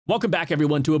Welcome back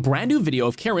everyone to a brand new video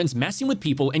of Karens messing with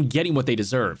people and getting what they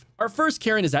deserve. Our first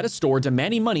Karen is at a store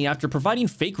demanding money after providing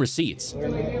fake receipts. Nah,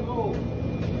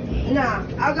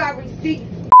 I got receipts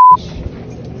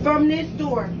from this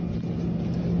store.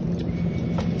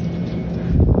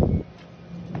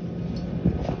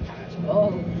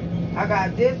 Oh, I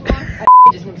got this one. I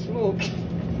just want to smoke.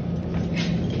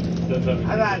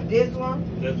 I got this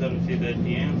one. There's a receipt at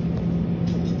the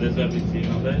end. There's a receipt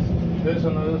on this. There's a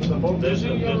receipt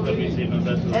on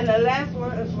this. And the last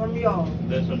one is from y'all.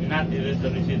 There's a Natty, there's a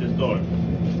receipt at the store.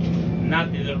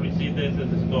 Natty, the receipt is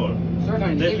at the store.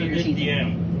 There's a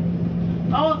ATM.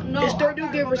 Oh, no. The store do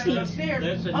give receipts.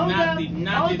 There's a Natty,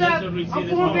 there's a receipt at the I'm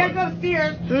store. going back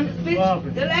upstairs.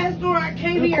 The last store I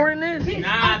came here. Recording this?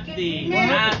 Natty,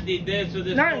 there's to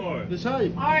the store.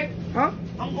 Decide. Alright. Huh?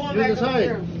 I'm going back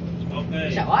upstairs.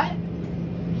 Okay.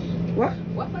 What?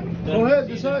 What? Go ahead,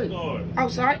 decide.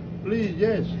 Outside? Please,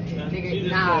 yes.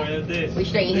 Nah, we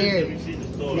stay in here.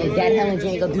 That Helen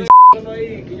Jane go do.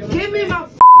 Give me my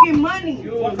fucking money.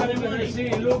 Give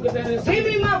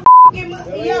me my fucking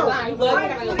money. Yo, alright,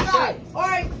 swear to God.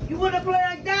 Alright, you wanna play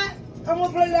like that? I'm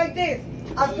gonna play like this.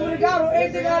 I swear to God on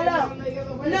everything I love.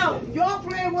 No, y'all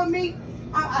playing with me.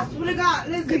 I swear to God,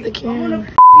 listen. I'm on the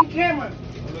fucking camera.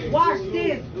 Watch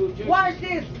this. Watch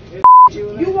this.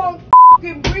 You won't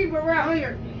fucking breathe around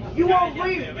here. You won't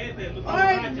breathe.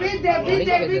 Alright, beat that.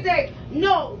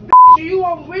 No, you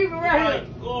won't breathe around here.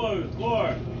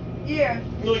 Score. Yeah.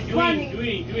 Funny.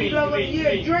 Drink.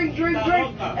 Yeah, drink.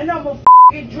 And I'm gonna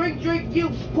fucking drink you.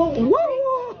 Boom.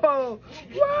 Whoa!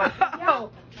 Wow!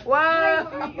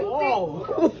 Wow!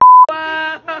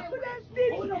 Wow!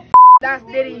 That's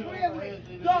Diddy.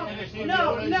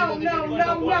 No. You got me down.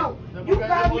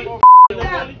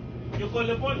 You call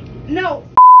the police? No,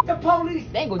 the police.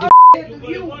 They ain't gonna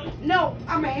You. No,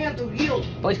 I'ma handle you.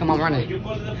 Boys, come on, running. You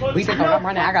call the police? We said, come on,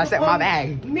 running. I gotta set my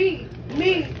bag. Me,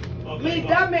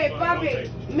 dumbass, Bobby.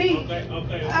 Me.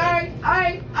 Okay.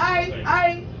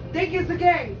 I think it's a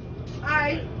game.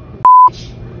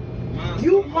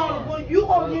 You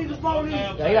gonna need the police.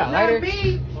 Yeah, Not later.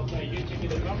 me.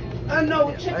 I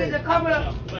know chickens are coming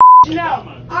up. No,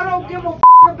 I don't give a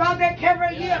about that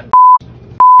camera yet.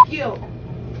 You.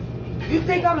 You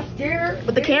think I'm scared?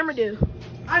 What the camera do?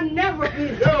 I never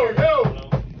been scared.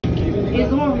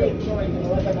 It's on me.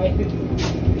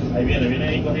 Ahí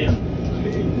viene corriendo.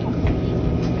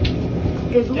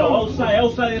 It's Yo, on me.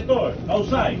 outside the door.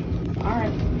 Outside.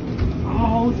 Alright. I'm gonna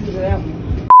hold you to that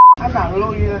one. I got a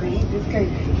lawyer to eat this cake.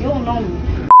 You don't know me.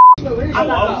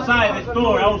 Outside the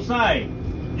store, outside.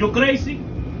 You crazy?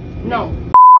 No.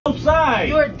 Outside.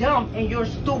 You're dumb and you're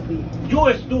stupid.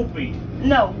 You're stupid.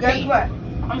 No, guess what?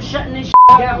 I'm shutting this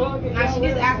down. Now she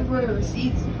just asking for the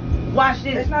receipts. Watch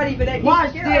this. That's not even that.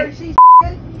 Watch this.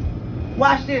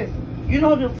 Watch this. You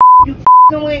know the you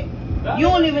with? You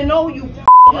don't even know who you with.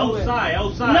 Outside.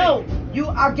 No,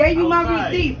 I gave you my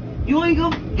receipts. You ain't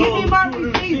gonna give me my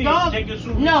receipts, dog.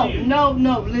 No.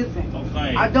 Listen.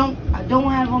 Okay. I don't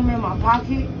have them in my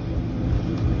pocket.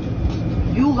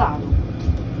 You got them.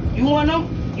 You want them?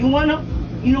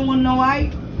 You don't want no why?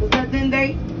 Because at the end of the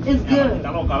day, it's good.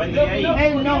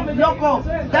 Hey, no, loco.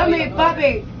 Dame,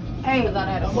 papi. Hey. No,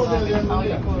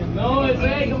 it's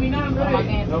ahí caminando.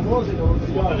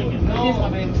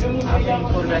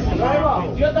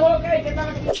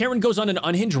 Karen goes on an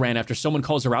unhinged rant after someone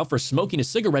calls her out for smoking a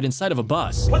cigarette inside of a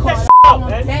bus. Put that out,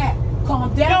 man.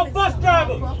 Calm down. Yo, bus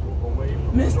driver.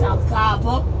 Mr.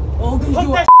 Copper. Oh, Put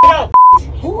that out.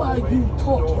 who are you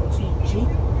talking to, G?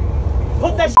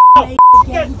 Put that out.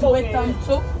 Get with them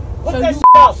too. Put So that you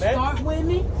out, man. start with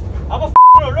me? I'm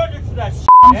allergic to that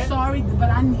I'm man. sorry, but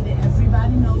I need it.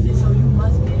 Everybody knows it, so you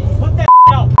must get it. Put that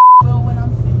out. Well, when I'm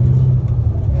finished,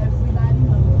 everybody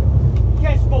knows You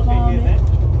can't smoke in here, man.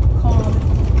 Calm it.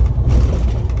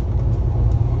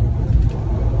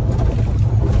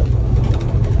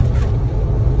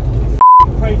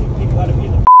 Crazy people gotta be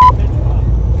in the mental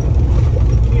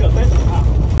hospital. You need a mental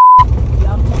hospital.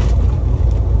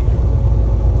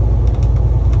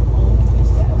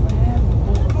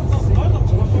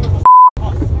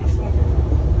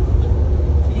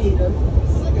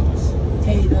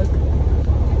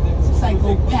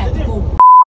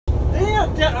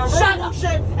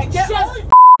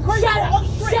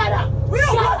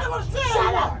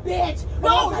 Shut up, bitch!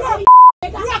 No, you're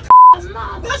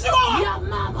mama. Yes, you are. Your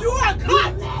mama. You are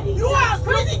cut. You are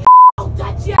crazy. Don't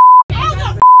touch your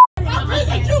I'm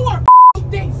crazy. You are. You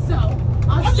think so?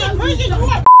 I'm just crazy. You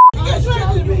are. I'll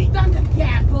show you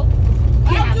Thundercapper.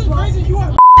 I'm just crazy. You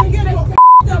are. Get your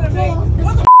out of me.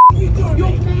 What the you doing? You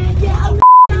me? man, yeah. What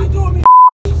you doing me?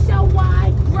 So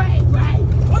wide, great, right?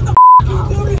 What the you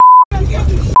doing me? Get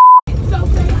you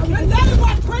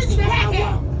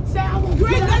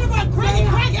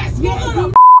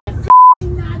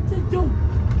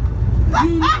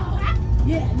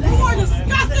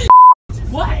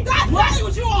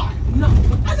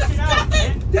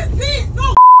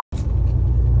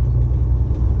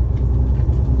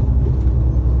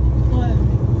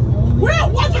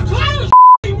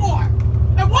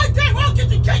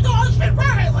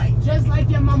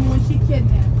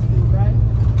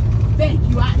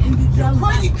Ended your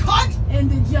Crazy life. cunt!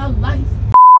 Ended your life.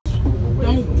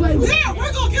 Don't play with Yeah,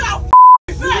 we're gonna get our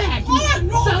Smack back! All I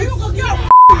know, So people gonna get our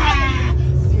smack.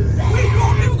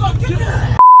 people gonna get this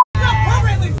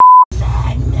permanently.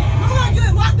 We're gonna get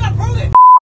it locked up permanently.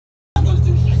 I'm gonna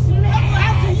do shit. That's what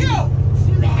happened to you.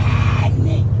 Smack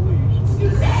me.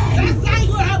 Smack me. That's not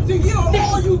what happened to you.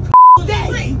 All you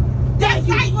That's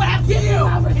not what happened to you.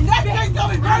 And that thing's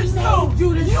coming very soon. You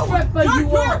the stripper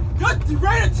you are. You're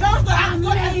ready to tell us that I I'm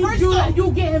gonna end very made you soon. that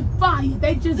you getting fired.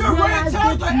 They just You're ready to realized tell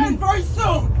us it's that end me. very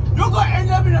soon. You're gonna end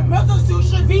up in a mental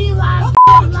institution. V-Live,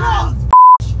 Drugs.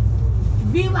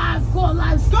 V-Live, Court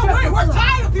Live, So stripper we're club,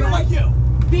 tired of people right? like you.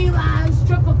 V-Live,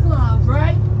 stripper club,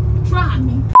 right? Try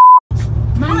me.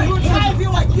 We're tired of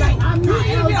people like you. Like I'm You not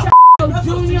need to El be a Chapo mental Jr.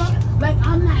 institution. Like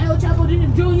I'm not El Chapo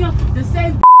Jr. The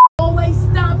same always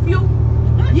stop you.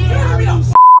 Yeah, You're gonna be a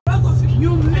mental institution.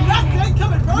 you And that mad. day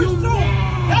coming very You soon.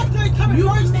 mad. That day coming You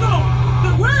very soon. mad.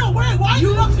 Then where? Why You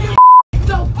you up to you?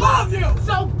 So All Bob, of you.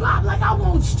 so Bob, like I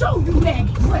won't show you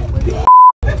that grip, bitch.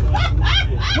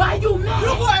 Why you You're mad?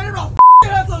 gonna end up a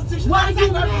mental institution. Why That's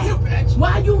you not gonna be you, mad? bitch.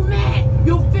 Why you mad?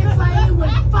 You fix like me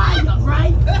with fire,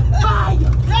 right? Fire.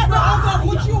 Yeah, bro, I'm gonna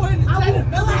put you in I will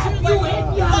mental clap institution. you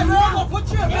in your I'm mouth. gonna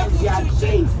put you in mental And your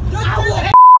institution. teeth. You're I will.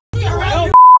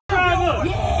 harassing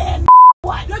Yeah,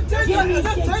 what? You're Give me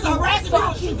harassing people.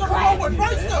 fucking She's gonna roll with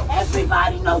credit. first though.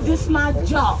 Everybody know this my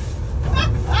job.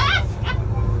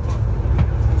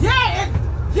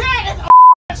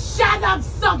 It's Shut up,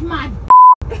 suck my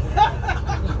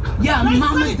Yeah, They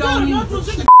mama say don't you're need not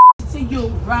to shit. to you,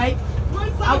 right?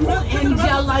 I will end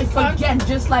your life again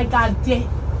just like I did.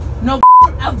 No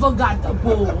ever got the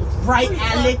balls, right,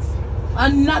 Alex?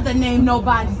 Another name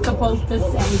nobody's supposed to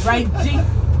say, right, G?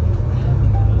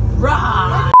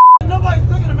 Right. Nobody's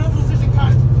taking a mental institution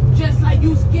cunt. Just like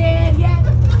you scared yet?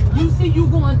 You see you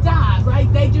gonna die,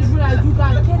 right? They just realized you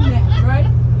got kidnapped, right?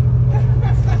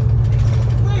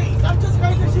 Please, I'm just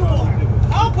making you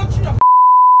on. I'll put you in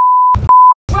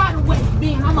Right away,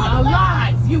 man, I'ma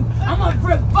alive you. I'ma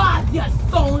revive your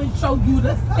soul and show you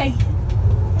the Satan.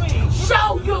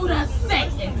 Show you the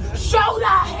Satan. Show the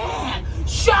hand.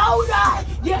 Show the.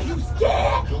 Yeah, you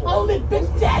scared? Only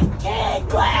bitch that can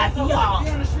glass, y'all.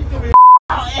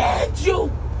 And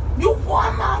you. You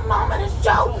want my mama to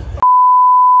show?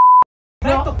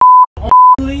 No.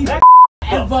 Only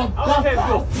ever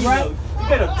go right? You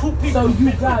got a two-piece. So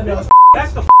you gotta.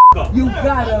 That's the up. You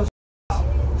gotta.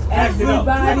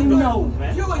 Everybody know.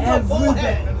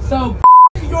 Everybody. So.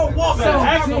 your walk. You better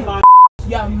ask somebody.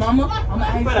 Yeah, mama,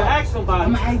 I'm You better ask somebody.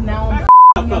 I'm ask now.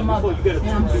 I'm your mother, and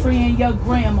I'm freeing your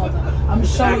grandmother. I'm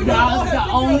showing y'all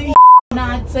the only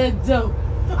not to do.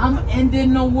 I'm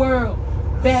ending the world,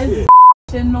 best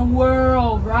in the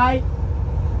world, right?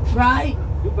 Right?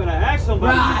 You better ask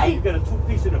somebody. Right. You got a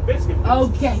two-piece in a biscuit.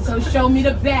 Okay, so show me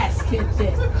the basket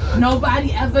then.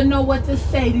 Nobody ever know what to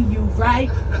say to you, right?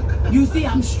 You see,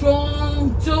 I'm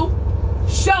strong too.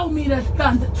 Show me the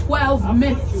thunder. 12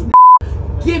 minutes.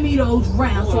 Give me those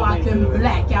rounds so I can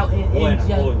black out and end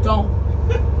your dome.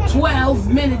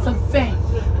 12 minutes of fame.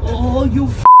 All you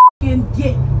f***ing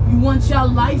get. You want your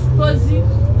life, pussy?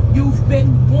 You've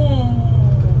been born.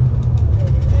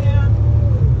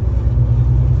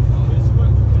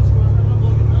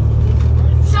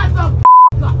 Shut the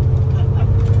f*** up.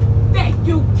 Thank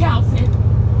you, Calvin.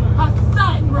 Her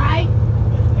son, right?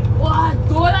 Or her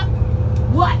daughter?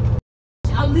 What?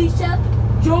 Alicia?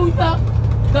 Junior?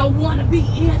 The wannabe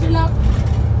Angela?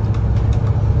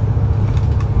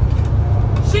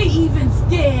 She even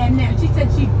scared now. She said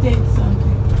she did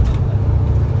something.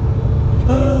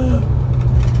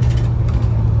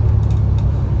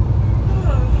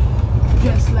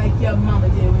 Just like your mama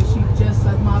did when she just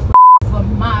like my for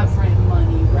my friend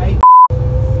money, right?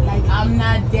 Like I'm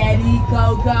not Daddy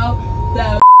Coco,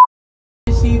 the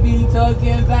she be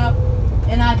talking about,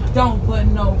 and I don't put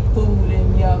no food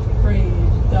in your fridge,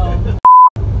 though.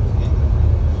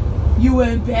 You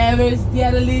embarrassed,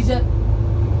 Dad Alicia?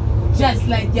 Just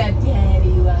like your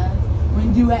daddy was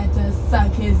when you had to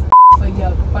suck his for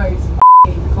your first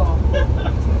call.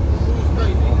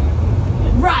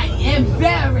 Right,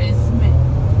 embarrassment.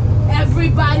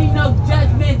 Everybody know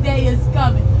Judgment Day is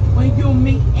coming when you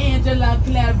meet Angela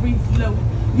Clarice Lewis.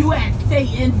 You at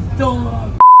Satan's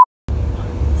door.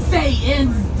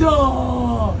 Satan's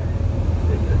door.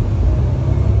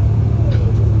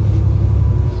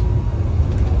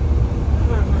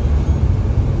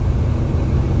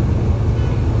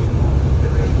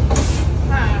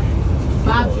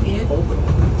 Bob did,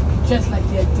 just like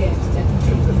your dad,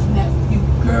 his nephew,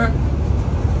 girl,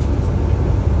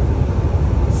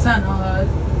 son of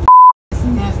hers,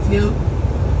 nephew.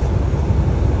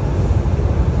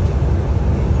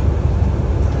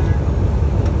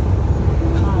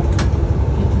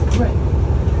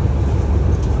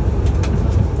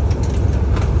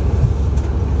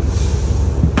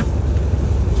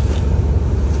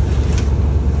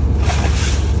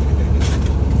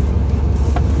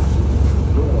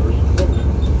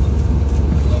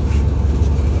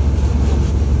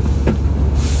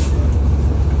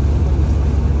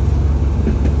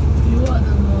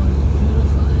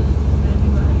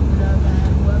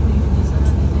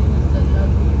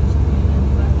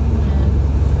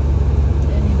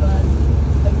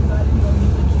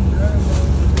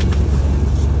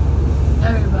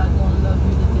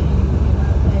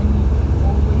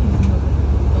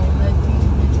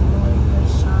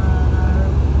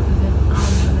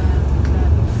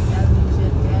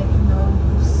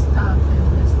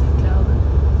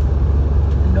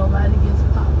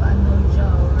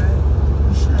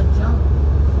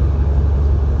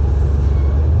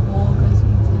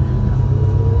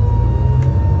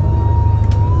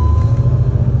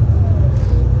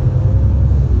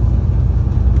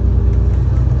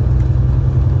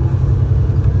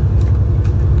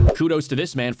 kudos to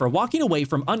this man for walking away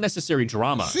from unnecessary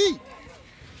drama. See?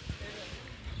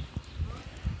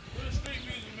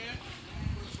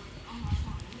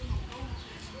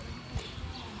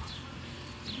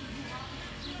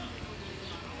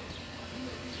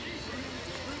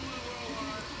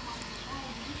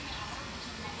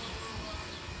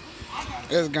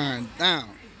 It's going down.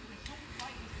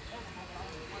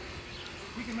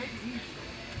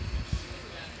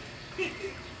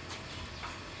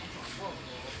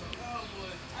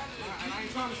 And I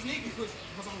ain't trying to sneak you because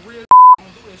I'm real. I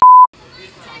don't do this.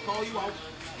 I'm trying to call you out.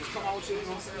 Just come out with you, you know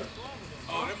what I'm saying?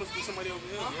 Oh, that must be somebody over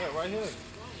here. Yeah, right here.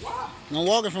 Wow. No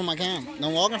walking from my camera. No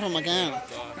walking from my camera.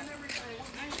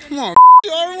 Come on,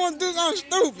 you already want to do something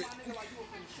stupid.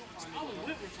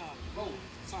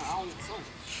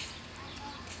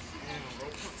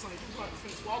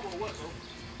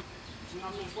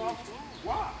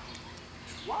 Why?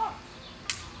 Why?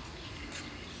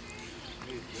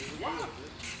 Why?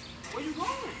 Where you going?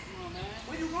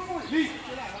 Where you going?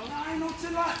 I ain't no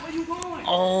chill out. Where you going?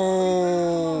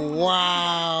 Oh,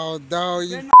 wow, dog,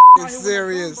 you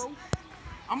serious.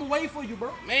 I'm gonna wait for you,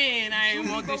 bro. Man, I ain't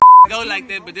want this to go like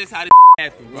that, but this how this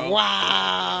happen, bro.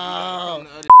 Wow.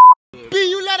 B,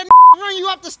 you let a run you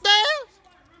up the stairs?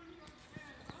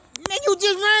 Man, you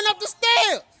just ran up the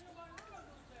stairs.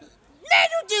 Man,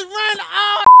 you just ran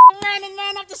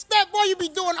up the stairs. Boy, you be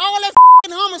doing all that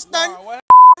Hummer stunting.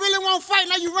 Really won't fight,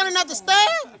 now you running up the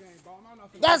stairs?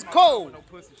 That's cold.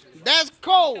 That's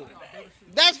cold.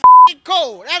 That's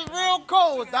cold. That's real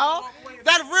cold, dog.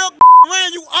 That's real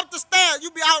ran you up the stairs.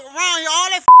 You be out around here all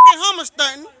that Hummer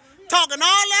stunting, talking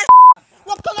all that.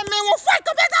 What color man won't fight?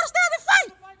 Come back downstairs and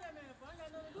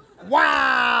fight.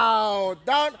 Wow,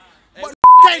 dog. But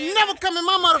can't never come in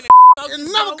my motherfucker.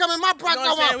 It's never come in my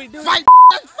project. Fight.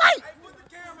 Let's fight.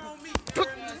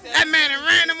 That man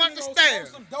ran him up the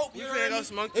stairs.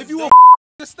 If you will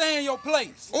stay in your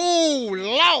place. Oh,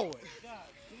 Lord.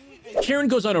 Karen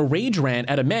goes on a rage rant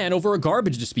at a man over a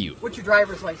garbage dispute. What's your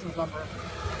driver's license number?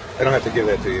 I don't have to give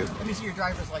that to you. Let me see your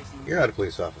driver's license. You're not a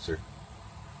police officer.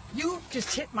 You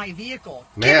just hit my vehicle.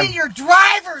 Ma'am, give me your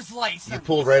driver's license. You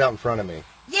pulled right out in front of me.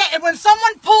 Yeah, and when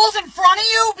someone pulls in front of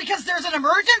you because there's an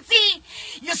emergency,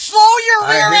 you slow your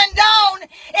rear end down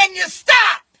and you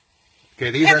stop. Okay,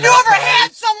 these have are you not ever cars.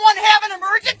 had someone have an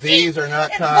emergency? These are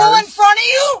not and cars. pull in front of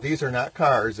you? These are not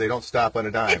cars. They don't stop on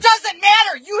a dime. It doesn't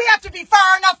matter. You have to be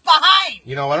far enough behind.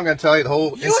 You know what? I'm going to tell you the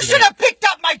whole You incident. should have picked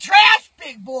up my trash,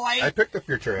 big boy. I picked up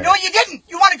your trash. No, you didn't.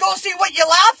 You want to go see what you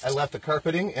left? I left the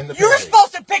carpeting in the You were bag.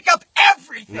 supposed to pick up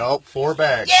everything. Nope, 4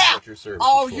 bags. Yeah. Is what your service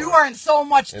Oh, is for. you are in so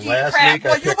much And deep last crap. week I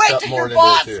Well, you picked wait up till more your than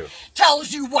boss you, too.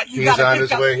 tells you what you He's got to on pick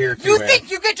his up. way here, too, You man. think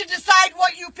you get to decide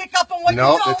what you pick up and what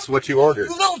Nope, you don't? it's what you ordered.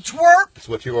 You little twerp. It's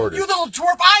what you ordered. You little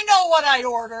twerp. I know what I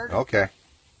ordered. Okay.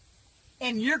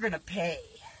 And you're going to pay.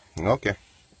 Okay.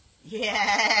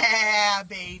 Yeah,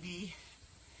 baby.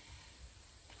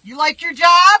 You like your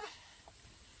job?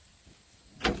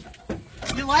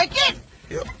 You like it?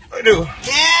 Yep, I do.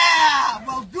 Yeah.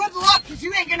 Well, good luck, because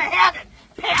you ain't going to have it.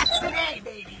 Pass today,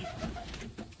 baby.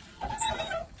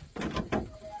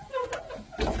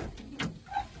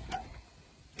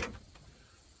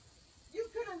 You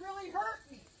could have really hurt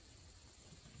me.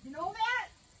 You know that?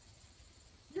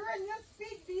 You're in this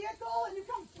big vehicle and you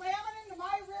come slamming into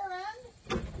my rear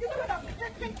end? You could have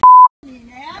freaking me,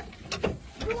 man.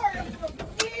 You are in some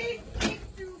big, big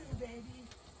doo-doo, baby.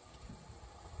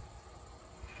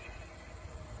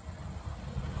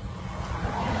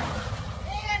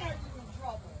 Man, are you in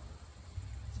trouble?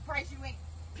 Surprised you ain't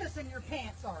pissing your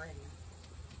pants already.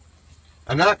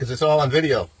 I'm not, because it's all on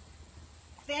video.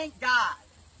 Thank God.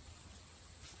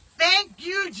 Thank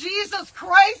you, Jesus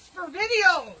Christ, for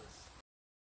videos.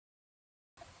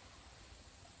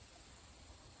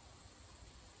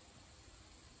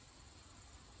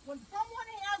 When someone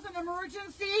has an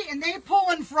emergency and they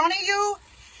pull in front of you,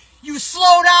 you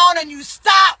slow down and you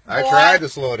stop, boy. I tried to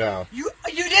slow down. You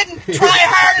didn't try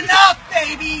hard enough,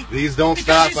 baby. These don't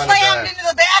because stop on you a slammed dime. into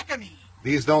the back of me.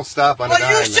 These don't stop on a Well,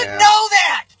 dime, you should man. know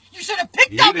that. You should have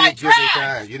picked You up my didn't give me trash.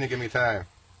 time. You didn't give me time.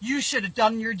 You should have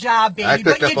done your job, baby. I picked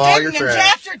but up you all didn't, your and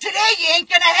trash. after today, you ain't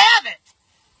gonna have it.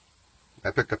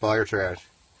 I picked up all your trash.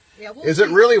 Yeah, we'll Is see. it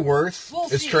really worth?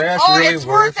 We'll Is see. trash oh, really it's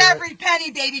worth it? every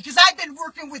penny, baby, because I've been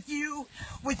working with you,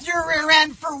 with your rear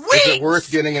end for weeks. Is it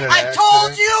worth getting in an I accident?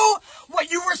 told you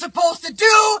what you were supposed to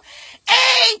do.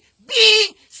 A,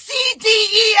 B, C, D,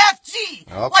 E, F, G.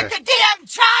 Okay. Like a damn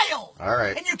child. All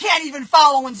right. And you can't even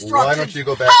follow instructions. Why don't you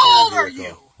go back How old to your are vehicle?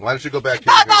 you? Why don't you go back to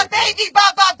your Baba vehicle? baby,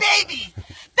 baba baby.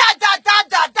 Da da da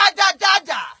da da da da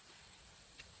da.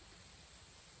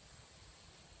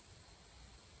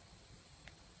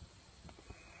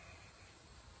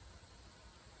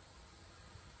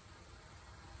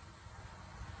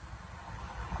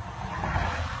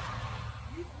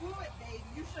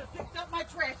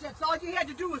 That's all you had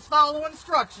to do was follow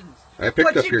instructions. I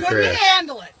picked up you your couldn't trash.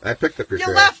 handle it. I picked up your You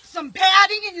trash. left some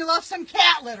padding and you left some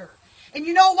cat litter. And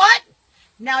you know what?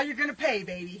 Now you're going to pay,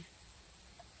 baby.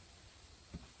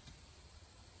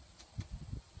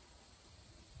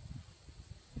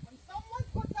 When someone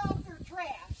puts out their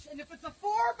trash, and if it's a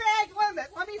 4-bag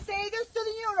limit, let me say this to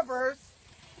the universe,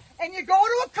 and you go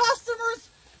to a customer's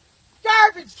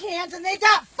garbage cans and they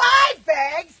got 5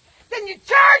 bags, then you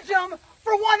charge them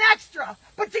for 1 extra.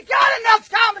 But you got enough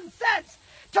common sense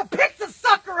to pick the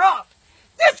sucker up.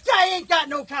 This guy ain't got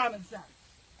no common sense.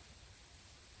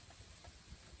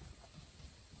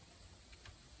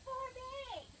 4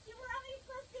 bags. You were only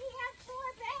supposed to have 4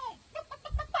 bags.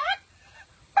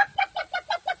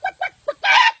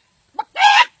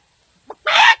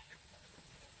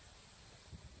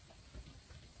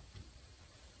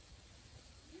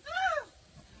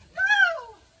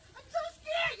 No! I'm so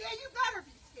scared. Yeah, you better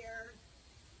be scared.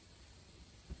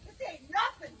 This ain't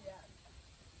nothing yet.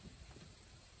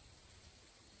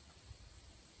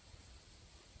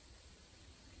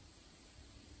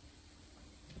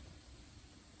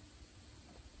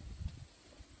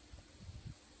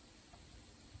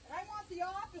 And I want the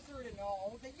officer to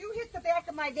know that you hit the back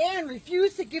of my van and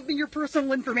refused to give me your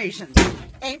personal information.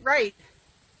 Ain't right.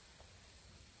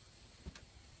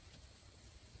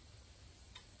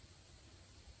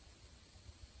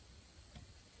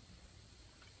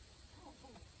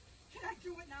 Can I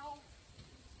do it now?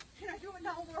 Can I do it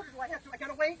now, Lord? Or do I have to? I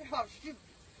gotta wait? Oh, shoot.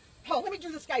 Oh, let me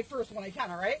do this guy first when I can,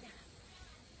 all right?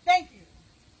 Thank you.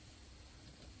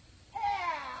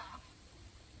 Yeah!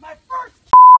 My first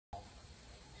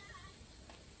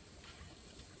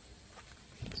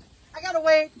I gotta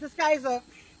wait. This guy's a...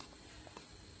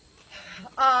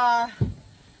 how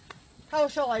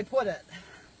shall I put it?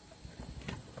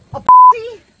 A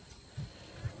pussy?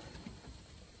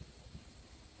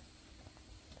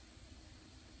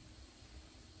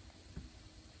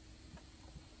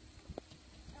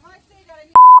 And when I say that, I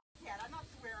mean cat. I'm not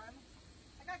swearing.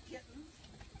 I got kittens.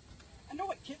 I know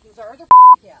what kittens are. They're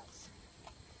cats.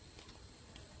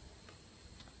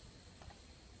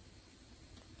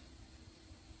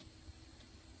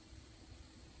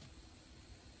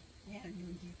 Yeah, you're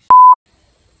in deep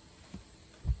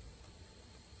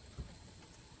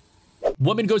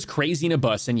Woman goes crazy in a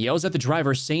bus and yells at the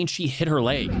driver saying she hit her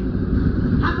leg.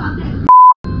 How about that?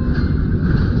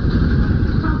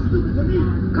 Sounds stupid to me.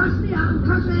 Curse me out,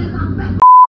 curse your ass out back.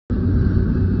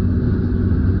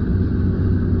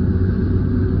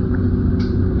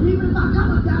 And even if I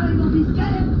come up there, I ain't gonna be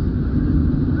scared.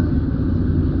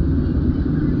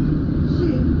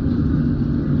 Shit.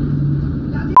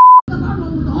 Got me up my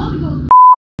road with the Holy Ghost.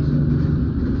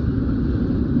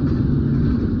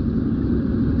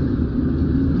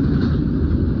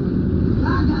 I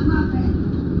got my back.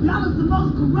 Y'all is the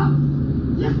most corrupt,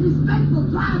 disrespectful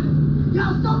drivers.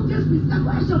 Y'all so disrespectful.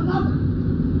 Where's your mother?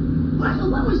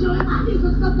 What was your... If I did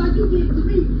some stuff like you did to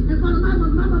me in front of my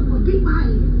mother would beat my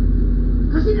ass.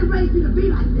 Because she didn't raise me to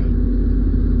be like that.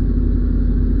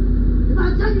 If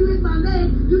I tell you hit my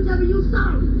leg, you tell me you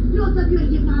sorry. You don't tell me you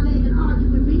ain't hit my leg and argue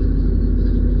with me.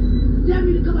 Tell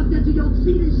me to come up there to your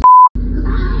seat and shit. Because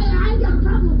I ain't got a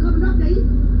problem with coming up there either.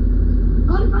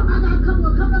 The only problem I got coming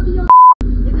up to your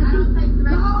the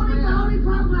only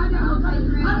problem I got with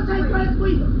I don't take credit for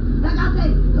either. Like I say,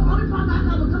 the only problem I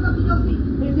got with coming up to your seat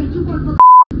is that you work for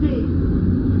me.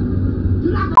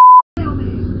 You're not the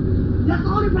man. That's the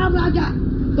only problem I got.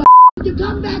 But you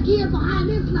come back here behind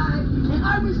this line and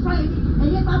urban spray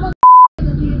and hit my mother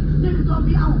again, then it's gonna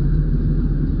be on.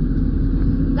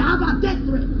 Now how about that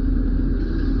threat?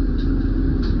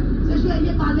 Since you ain't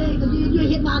hit my leg again, you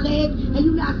ain't hit my leg and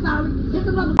you not sorry, hit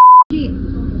the mother again.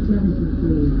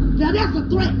 Now that's a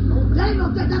threat. That ain't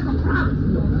no threat, that's a promise.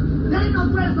 That ain't no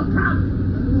threat, it's a promise.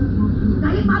 Now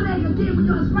hit my leg again when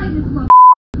you're spraying this mother.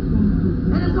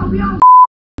 And it's gonna be on.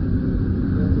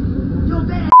 You're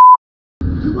bad.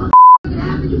 You want it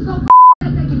happen, you so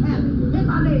bad they can happen. Hit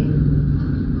my leg.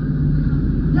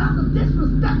 Y'all some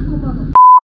disrespectful mother.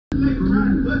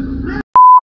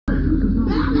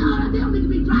 Man, they don't need to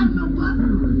be driving no bus.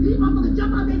 These motherfuckers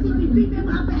jump out, they see me beat me in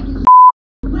my back and shit.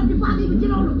 But before I even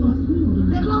get on the bus,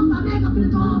 they close my leg up in the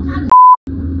door, all kind of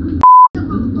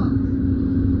motherfuckers.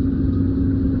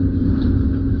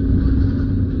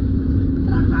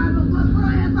 And I'm trying no bus, her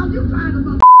ass off, you trying to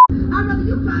bus. I'd rather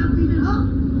you try to be than her.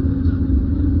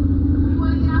 You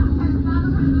want to get out and catch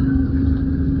another one?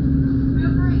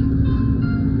 Feel free.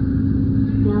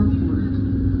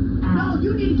 No,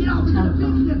 you need to get off into the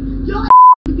future. Your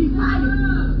need to be fired.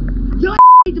 Your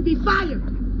need to be fired.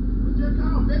 Your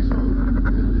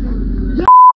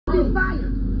be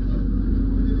fired.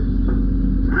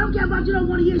 I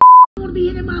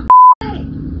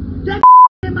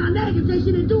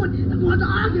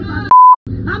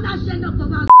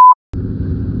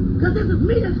Because this is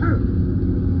me that's hurt.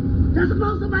 That's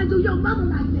supposed somebody do your mother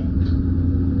like that.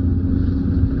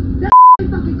 That ain't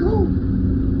fucking cool.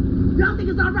 Y'all think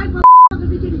it's alright for a to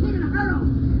be getting hit and hurt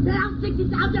on? That I'm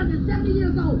 60, I'm down to 70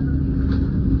 years old.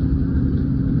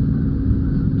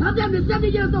 I'm down to 70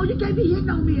 years old, you can't be hitting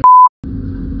on me.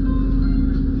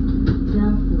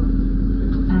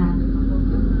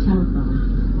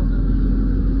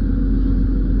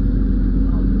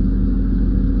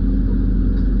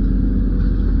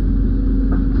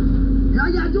 All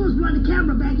you gotta do is run the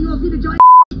camera back, you don't see the joint.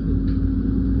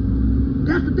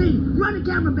 That's the thing, run the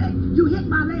camera back, you hit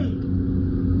my leg.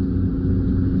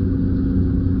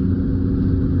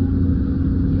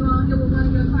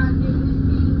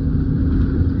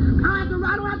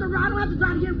 I don't have to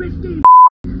try to get rich scheme.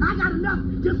 I got enough.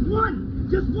 Just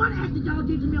one act that y'all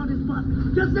did to me on this bus.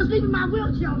 Just leaving my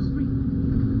wheelchair on the street.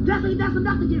 That's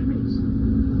enough to get rich.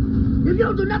 If you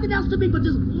don't do nothing else to me but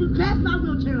just pass my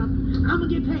wheelchair up, I'm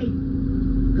gonna get paid.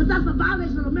 Because that's a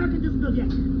violation of American Disability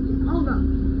Act. Hold up.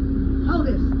 Hold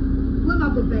this. Where my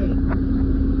book bag?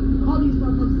 All these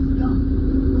motherfuckers is dumb.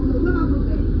 Where my book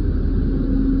bag?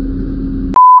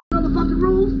 Motherfucking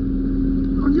rules?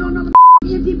 You don't know the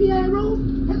NTPA rules?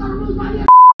 Here go the rules right here.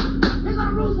 Here go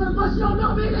the rules for the bus. You don't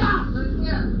know me now.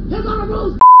 Here go the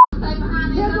rules.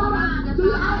 Here go the.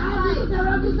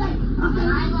 I'm just saying.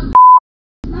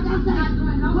 Like I said, I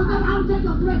don't take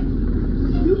a threat. I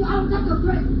don't take a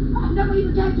threat. I never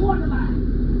even came toward the line.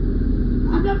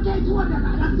 I never came toward that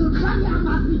line. I stood right here on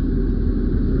my seat.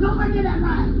 Nobody did that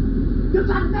line. You're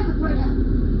trying to make a threat out of me.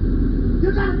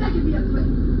 You're trying to make it be a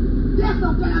threat. There's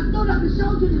no threat. I stood up and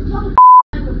showed you this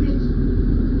motherfucker bitch.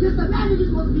 Just the man you're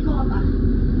supposed to be going by.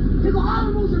 Here go all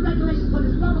the rules and regulations for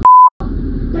this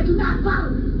motherfucker that you're not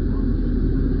following.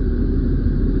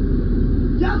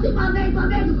 Y'all see my leg? My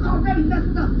leg is already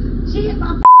messed up. She hit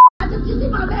my you see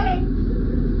my leg?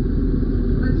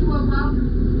 But you won't walk?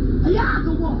 Yeah, I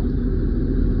can walk.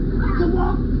 I can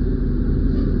walk.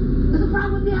 There's a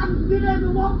problem with me having been able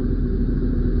to walk.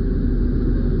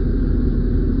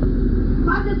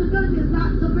 My disability is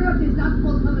not, severity is not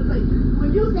supposed to come into play.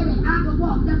 When you say that I can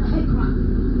walk, that's a hate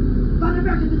crime. By the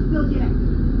American Disability Act.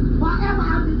 Whatever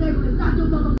I'm disabled, it's not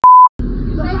your mother.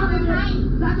 The problem is,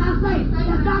 like I say,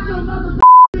 it's not your mother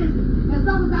business. As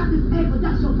long as I'm disabled,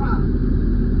 that's your problem.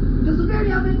 The severity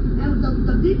of it, and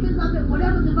the deepness of it,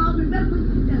 whatever's involved in medically,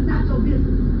 that's not your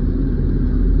business.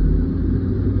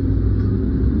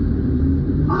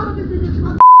 All of this is this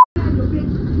manual, bitch.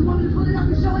 You want me to pull it up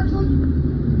and show it to you?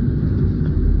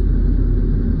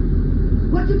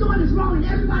 What you're doing is wrong, and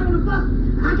everybody on the bus,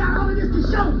 I got all of this to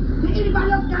show. And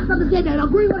anybody else got something to say that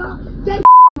agree with her, they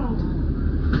wrong.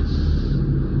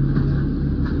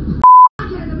 I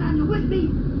carry the manual with me.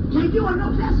 Can't you or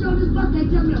no passenger on this bus can't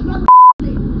tell me a mother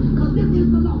thing, because this is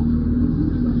the law.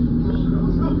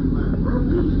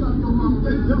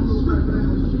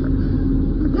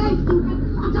 Hey, stupid.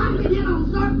 I'm trying to get hit on,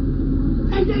 sir.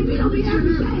 Hey, they beat on me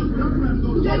every day.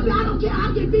 I don't care.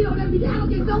 I get beat on every day. I don't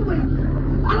get nowhere.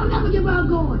 I don't never get where I'm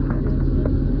going.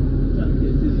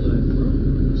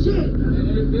 Shit.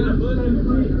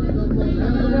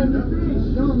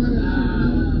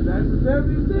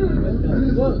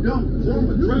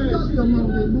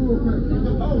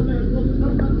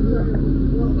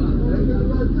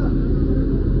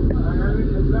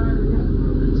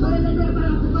 So they let everybody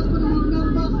off the bus, put them on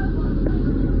another bus.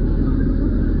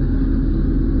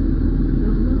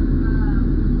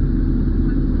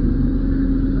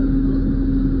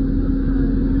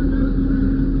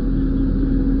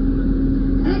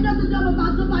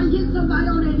 Somebody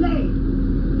on their leg.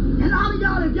 And all of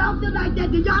y'all, if y'all feel like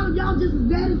that, then y'all just as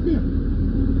bad as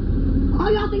them.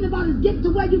 All y'all think about is get to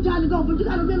where you're trying to go, but you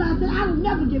gotta realize that I don't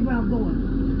never get where I'm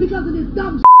going because of this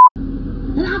dumb shit.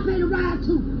 And I pay the ride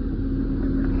too.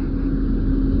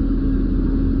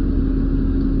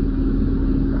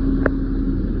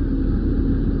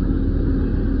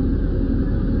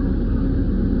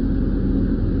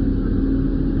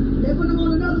 They put them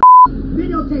on another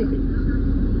videotape it.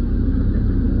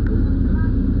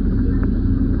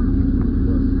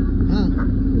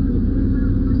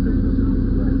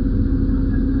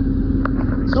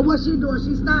 So what's she doing?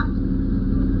 She stopped?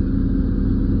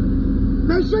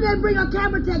 Make sure they bring a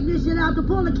camera technician out to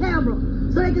pull the camera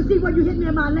so they can see where you hit me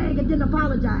in my leg and then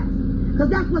apologize. Because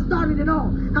that's what started it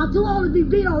all. I'm too old to be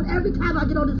beat on every time I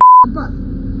get on this bus.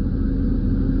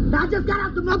 Now, I just got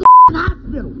out the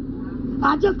hospital.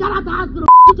 I just got out the hospital.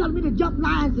 You telling me to jump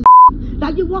lines and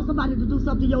like you want somebody to do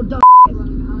something your dumb ass.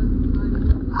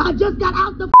 I just got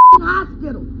out the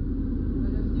hospital.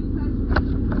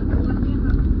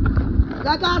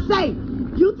 Like I say,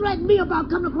 you threatened me about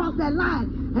coming across that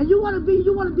line. And you wanna be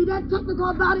that technical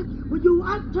about it? When you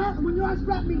unstrap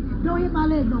me, don't hit my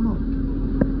leg no more.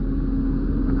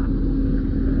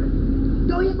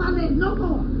 Don't hit my leg no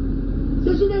more.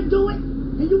 Since you didn't do it,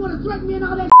 and you wanna threaten me and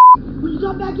all that when you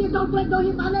come back here, don't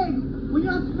hit my leg when you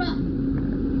unstrap me.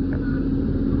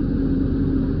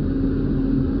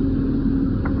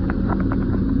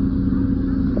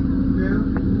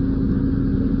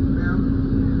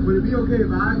 Would it be okay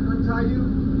if I untie you?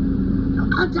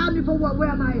 Untie me for what? Where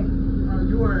am I at?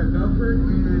 You are at Belford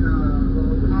and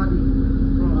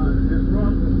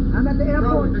I'm at the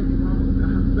airport.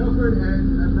 Belford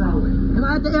and Broadway. Am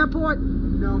I at the airport?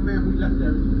 No, ma'am, we left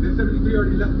there. The 73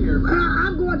 already left the airport.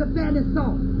 I'm going to fan this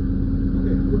song.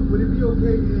 Okay, would it be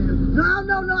okay if... No, I'm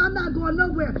not going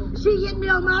nowhere. She hit me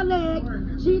on my leg.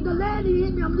 The lady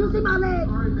hit me on. Do you see my leg?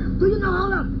 Do you know?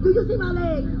 Hold up. Do you see my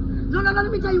leg? No,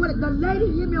 let me tell you what. The lady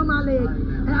hit me on my leg,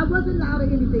 and I wasn't loud or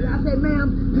anything. I said,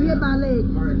 ma'am, you hit my leg.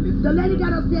 The lady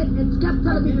got upset and kept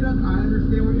telling me. I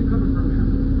understand where you're coming from,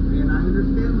 ma'am. And I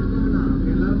understand what's going on,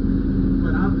 okay, love?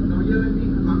 But don't yell at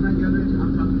me, because I'm not yelling at you.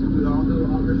 I'm talking to you with all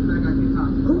respect I can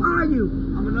talk to. Who are you?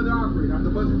 I'm another operator. I'm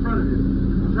the bus in front of you.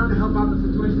 I'm trying to help out the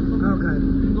situation. Okay.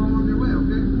 You can go on their way,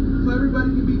 okay? So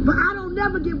everybody can be... But I don't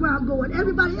never get where I'm going.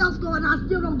 Everybody else going, I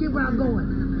still don't get where I'm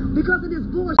going. Because of this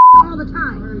bullshit all the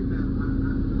time. All right,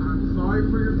 ma'am. I'm sorry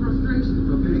for your frustrations,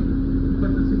 okay?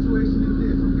 But the situation is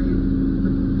this, okay?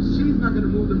 She's not going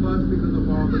to move the bus because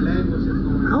of all the language that's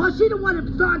going on. Oh, she the one that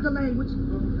started the language.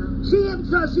 She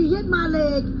hit my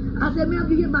leg. I said,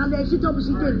 ma'am, you hit my leg. She told me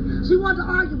she didn't. She wanted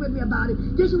to argue with me about it.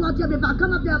 Then she wanted to tell me if I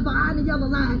come up there behind the yellow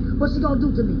line, what she going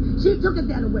to do to me. She took it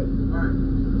that away. All right.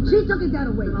 She took it that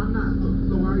away. No, I'm not.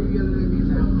 So why are you yelling at me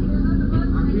now?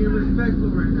 I'm being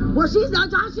respectful right now. Well, she's not.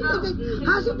 How she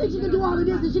thinks she can do all of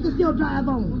this and she can still drive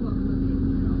on?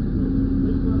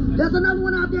 There's another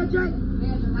one out there, Jay.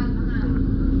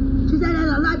 She said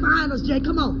there's a light behind us, Jay.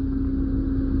 Come on.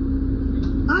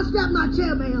 Unstrap my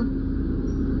chair, ma'am.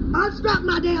 Unstrap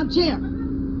my damn chair.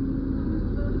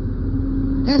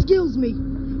 Excuse me.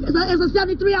 Is a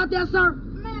 73 out there, sir?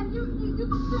 Ma'am, you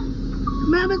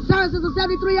Ma'am, sir, is a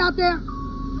 73 out there?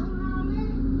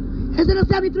 Is it a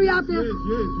 73 out there? Yes.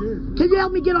 Can you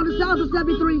help me get on the side of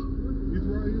 73? It's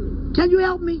right here. Can you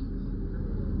help me?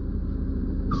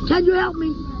 Can you help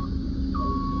me?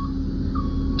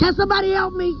 Can somebody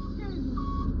help me?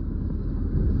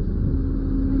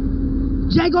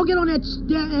 Jay, go get on that.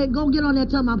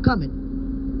 Tell him I'm coming.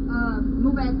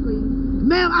 Move back, please.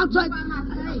 Ma'am, I'm trying. Move by my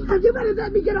space. You better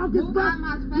let me get off this bus.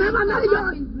 Ma'am, I'm not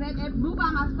even. Move by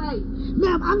my space.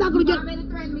 Ma'am, I'm not gonna get. Already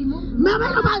threatened me. Move. Ma'am,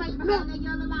 ain't nobody.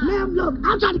 Ma'am, look,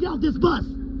 I'm trying to get off this bus.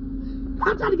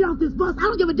 I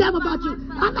don't give a damn about you.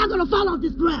 I'm not gonna fall off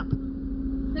this ramp.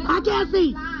 I can't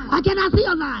see. I cannot see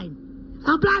a line.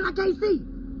 I'm blind. I can't see.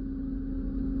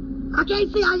 I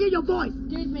can't see. I hear your voice.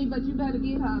 Excuse me, but you better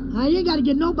get her. I ain't got to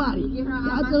get nobody. Get her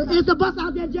out. Is the bus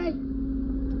out there, Jay?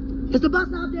 Is the bus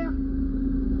out there?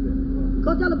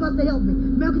 Go tell the bus to help me.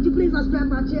 Ma'am, could you please unstrap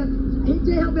my chair?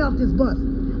 Jay, help me off this bus.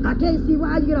 I can't see.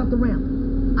 How you get off the ramp?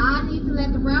 I need to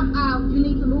let the ramp out. You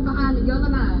need to move behind the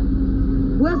yellow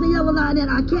line. Where's the yellow line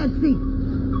at? I can't see.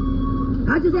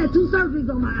 I just had 2 surgeries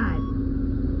on my eyes.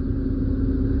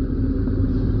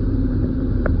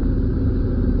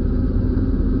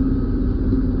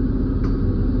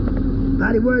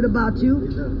 Nobody worried about you.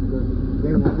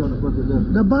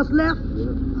 The bus left?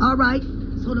 Yeah. All right.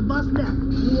 So the bus left.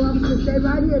 You officers stay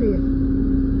right here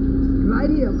then. Right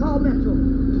here. Call Metro.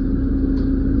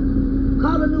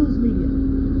 Call the news media.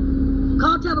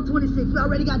 Call Channel 26. We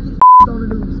already got this on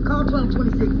the news. Call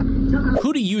 1226.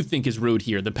 Who do you think is rude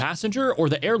here, the passenger or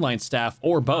the airline staff,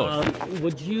 or both?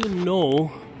 Would you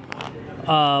know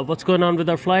what's going on with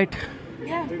our flight?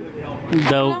 Yeah.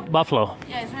 The Buffalo.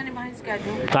 Yeah, it's running behind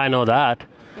schedule. I know that.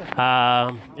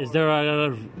 Is there a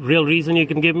real reason you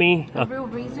can give me? A real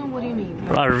reason? What do you mean?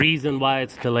 A reason why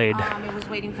it's delayed. It was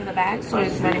waiting for the bag, so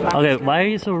it's running behind Okay, schedule. why are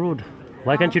you so rude?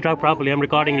 Why can't you talk properly? I'm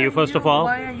recording you, first of all.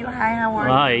 Why are you? Hi, how are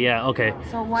you? Hi, yeah, okay.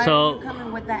 So why are you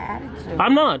coming with that attitude?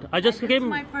 I'm not. I just This came. is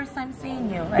my first time seeing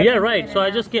you. Yeah, right. So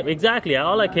I just came. Exactly.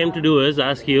 All I came to do is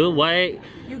ask you why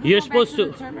you're supposed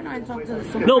to.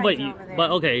 No, but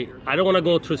okay. I don't want to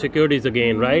go through securities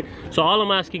again, right? So all I'm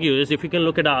asking you is if you can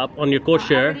look it up on your code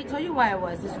share. I already told you why it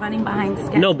was. It's running behind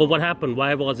schedule. No, but what happened?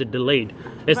 Why was it delayed?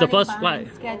 It's the first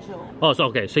flight. Schedule. Oh, so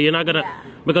okay. So you're not gonna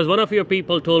because one of your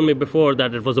people told me before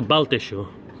that it was a belt issue.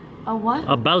 A what?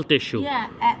 A belt issue. Yeah,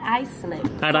 at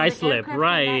iSlip. At iSlip,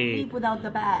 right. Leave without the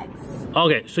bags.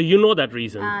 Okay, so you know that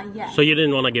reason. Yes. So you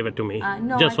didn't want to give it to me,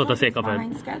 No, just I for the told you sake of it's it.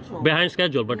 behind schedule. Behind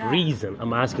schedule, but reason.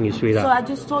 I'm asking you, sweetheart. So I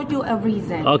just told you a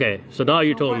reason. Okay, so now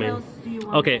you told what me. else do you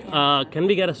want Okay, can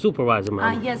we get a supervisor,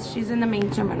 ma'am? Yes, she's in the main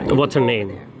terminal. What's her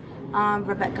name?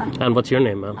 Rebecca. And what's your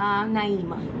name, ma'am?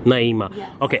 Naima. Naima.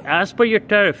 Yes. Okay, as per your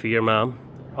tariff here, ma'am,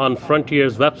 on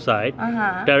Frontier's website,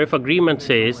 tariff agreement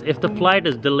says if the flight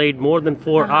is delayed more than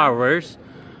 4 hours,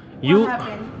 you...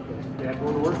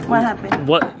 What happened?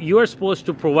 What you are supposed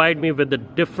to provide me with a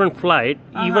different flight,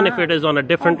 even if it is on a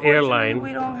different airline.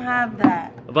 We don't have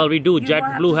that. Well, we do.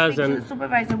 JetBlue has an.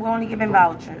 Supervisor, we're only giving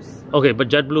vouchers. Okay, but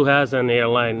JetBlue has an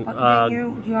airline.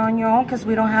 You're on your own because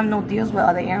we don't have no deals with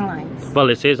other airlines. Well,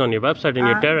 it says on your website in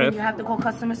your tariff. You have to call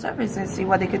customer service and see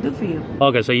what they could do for you.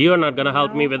 Okay, so you are not gonna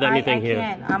help me with anything I here.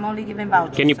 can't. I'm only giving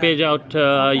vouchers. Can you page out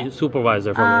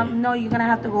supervisor for me? No, you're gonna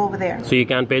have to go over there. So you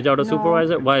can't page out a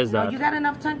supervisor? Why is that? No, you got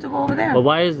enough time to go over there. But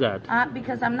why is that?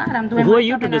 Because I'm not. I'm doing. Who are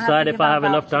you to decide if I have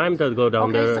enough time to go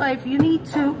down there? Okay, so if you need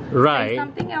to say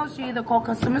something else, you either call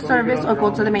customer service or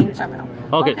go to the main terminal.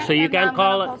 Okay, so you can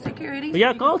call security.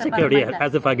 Yeah, call security.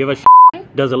 As if I give a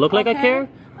Does it look like I care?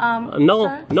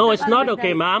 No, it's not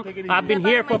okay, ma'am. I've been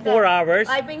here for 4 hours.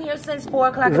 I've been here since 4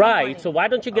 o'clock. Right, so why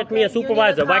don't you get me a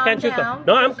supervisor? Why can't you come?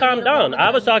 No, I'm calmed down.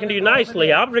 I was talking to you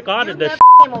nicely. I've recorded this.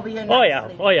 Oh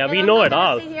yeah, we know it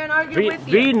all.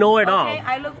 We know it all.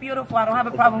 I look beautiful. I don't have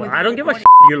a problem with I don't give a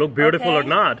you look beautiful or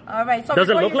not. All right, so does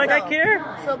it look like I care?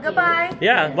 So goodbye.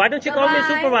 Yeah, why don't you call me a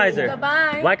supervisor?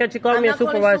 Goodbye. Why can't you call me a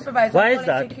supervisor? Why is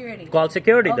that? Call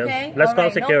security then. Let's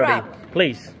call security.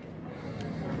 Please.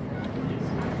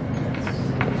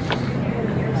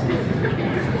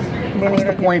 What's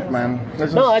the point, man?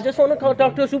 No, I just want to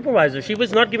talk to a supervisor. She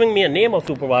was not giving me a name of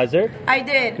supervisor. I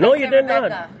did. No, you did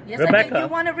not. Yes, Rebecca. I did. You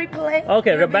want to replay?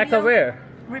 Okay, Rebecca where?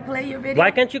 Replay your video.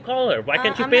 Why can't you call her? Why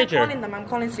can't you page her? I'm not calling them. I'm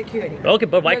calling security. Okay,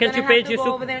 but why can't you page your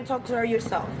go over there and talk to her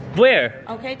yourself. Where?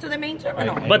 Okay, to the main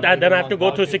terminal. But then I have to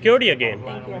go through security again.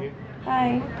 Thank you.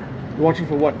 Hi. Watching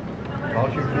for what?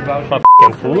 For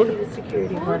f***ing food? The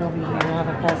security part over here. I have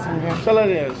a passenger. So it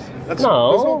is. That's the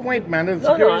whole point, man. The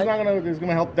security's not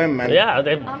gonna help them, man. Yeah,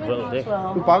 they. You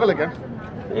pagal again?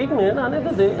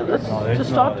 Let's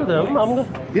just talk to them.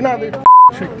 You know, they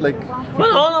like.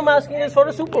 Well, all I'm asking is for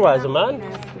a supervisor, man.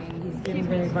 He's getting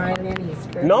very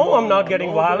violent. No, I'm not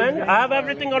getting violent. I have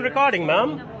everything on recording,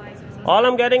 ma'am. All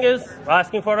I'm getting is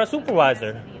asking for a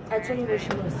supervisor. I told you where she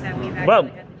was. Well,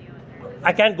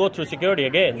 I can't go through security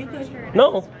again.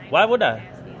 No, why would I?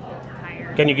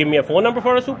 Can you give me a phone number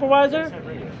for a supervisor?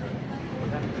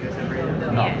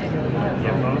 No.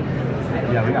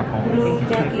 Yeah, we got phones.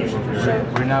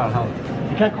 We're not allowed.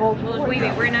 You can't call. Well, wait,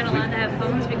 we're not allowed to have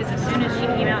phones because as soon as she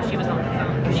came out, she was on the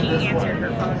phone. She answered her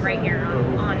phone right here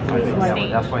on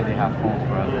stage. That's why they have phones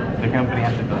for us. The company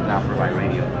actually does not provide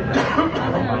radio.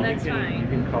 No, that's fine. You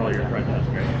can call your friend. That's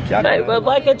great. Hey, well,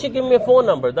 why can't you give me a phone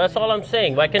number? That's all I'm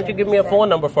saying. Why can't you give me a phone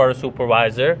number for a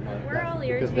supervisor? We're all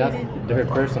Because that's their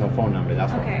personal phone number.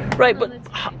 That's okay. Right, but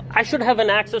I should have an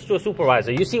access to a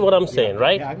supervisor. You see what I'm saying,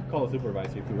 right? Yeah, I can call a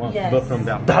supervisor if you want. But from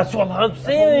that. That's what I'm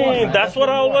saying. That's what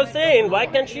I was saying. Why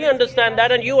can't she understand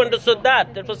that and you understood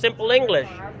that? It was simple English.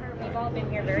 We've all been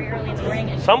here very early in the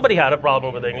morning. Somebody had a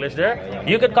problem with English there.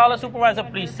 You could call a supervisor,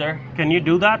 please, sir. Can you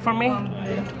do that for me?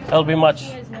 It'll be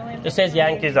much. It says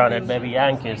Yankees on it, baby,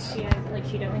 Yankees. Like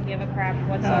she doesn't give a crap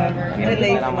whatsoever.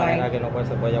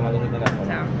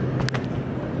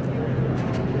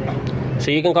 So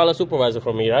you can call a supervisor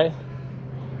for me, right?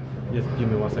 Just give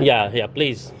me 1 second. Yeah,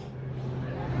 please.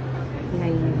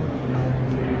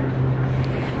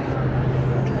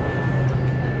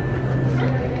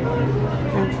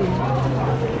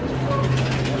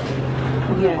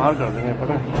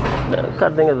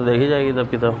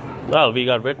 Well, we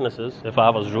got witnesses. If I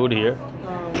was rude here,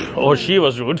 or she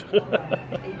was rude.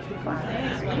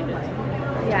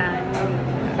 Yeah.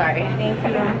 Sorry. Thank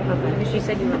you. She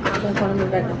said you were calling me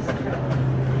back.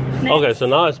 Okay, so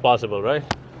now it's possible, right?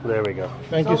 There we go.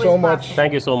 Thank you so much.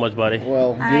 Thank you so much, buddy.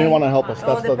 Well, you didn't want to help us.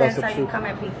 That's the truth. Come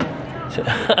at people.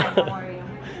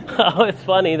 Oh, it's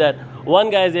funny that one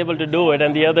guy is able to do it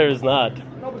and the other is not.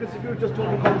 No, because if you just told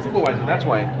me to call the supervisor, that's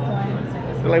why.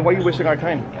 They're like, why are you wasting our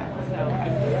time?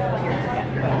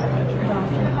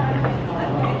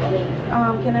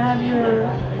 Can I have your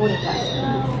boarding pass?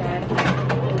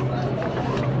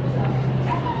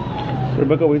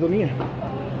 Rebecca, we don't need it.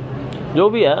 Jo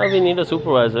bhi hai, we need a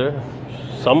supervisor.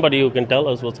 Somebody who can tell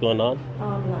us what's going on.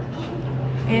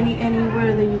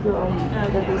 Anywhere that you go,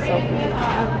 that they sell food.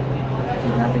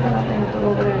 Nothing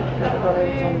over there.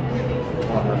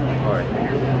 All right.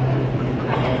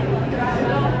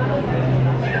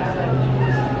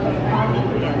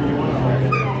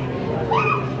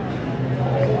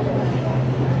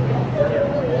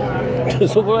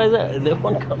 Supervisor, they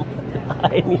won't come.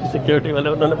 I need security. वाले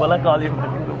उन्होंने बोला call you.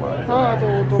 हाँ तो.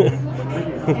 Is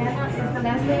the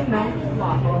last name no?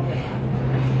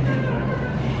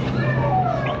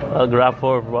 I'll grab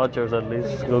 4 vouchers at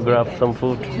least. Go grab some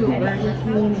food. Yeah,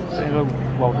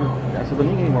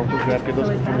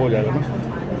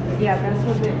 that's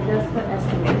the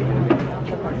estimate.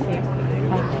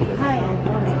 Hi,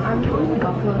 I'm going to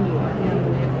Buffalo, New York.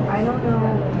 I don't know.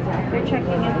 They're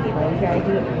checking in people.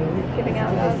 Giving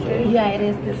out vouchers. Yeah, it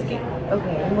is this game.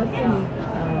 Okay, and what's the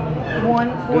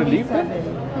 147?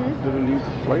 Did it leave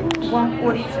the flight?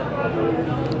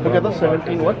 142. Okay, that's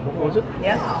 17. What was it?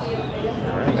 Yes.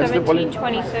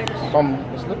 1726. From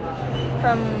slip?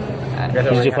 From.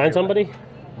 Did you find somebody?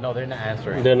 No, they're not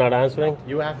answering. They're not answering?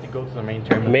 You have to go to the main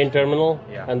terminal. Main terminal?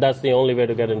 Yeah. And that's the only way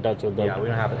to get in touch with them? Yeah, we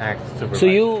don't have access to. So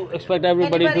you expect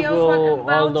everybody Anybody to else go,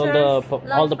 want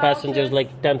all the passengers,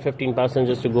 like 10-15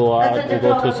 passengers to go out and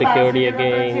go through security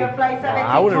again?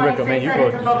 I wouldn't recommend you go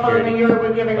to security.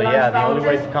 But yeah, the only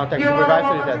way to contact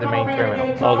supervisor is at the main terminal.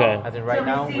 Okay. As in right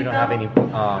now, we don't have any.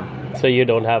 So you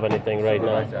don't have anything right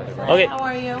now? Okay. How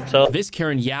are you? So this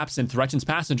Karen yaps and threatens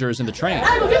passengers in the train.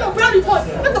 I ain't gonna get no brownie points.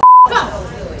 Get the up.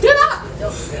 Get up.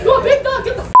 You a big dog.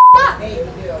 Get the up.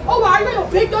 Oh, wow, you ain't no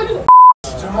big dog. You a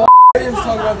Jamal, I didn't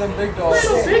talk about them big dogs.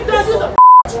 You ain't no big dog.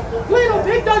 You ain't no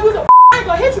big dog. You a I ain't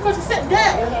gonna hit you because you're sitting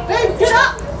down. Baby, get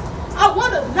up. I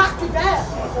want to knock you down.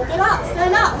 Get up.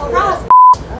 Stand up. Arise.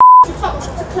 You talking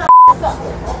shut your clown up.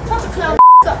 Shut your clown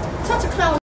up. Shut your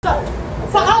clown up.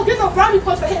 Fuck, I don't get no brownie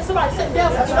points for hitting somebody sitting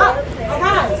down. So get up.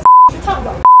 Arise. What you talking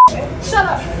about? Shut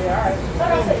up.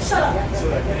 Like I said, shut up.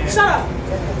 Shut up.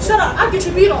 Shut up. I'll get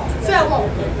you beat on. Say I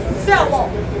won't. Say I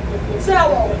won't. Say I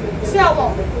won't. Say I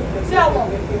won't. Say I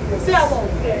won't. Say I won't.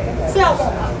 Say I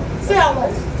won't. Say I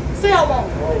won't. Say I won't.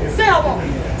 Say I won't.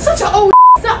 Shut your old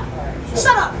ass up.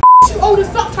 Shut up. You old as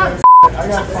fuck trying to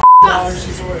shut the up.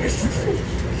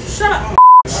 Shut up.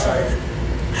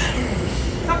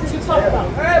 What is you talking about?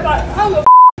 Everybody, hold the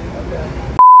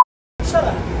shut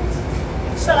up.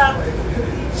 Shut up.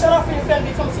 Shut up for your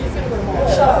family. Come see your family tomorrow.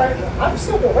 Shut up. I'm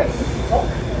still gonna wait.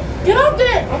 Get up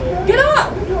there. Get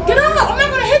up. Get up. I'm not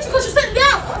gonna hit you because you're sitting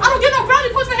down. I don't get no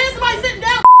brownie points for hitting somebody sitting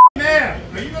down. Man,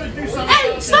 are you gonna do something?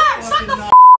 Hey, sir, shut the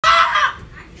up.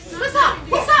 What's up?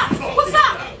 What's up? What's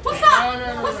up? What's up?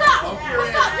 What's up?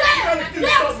 What's up? Yeah.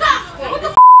 Yeah, what's up? What the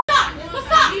up?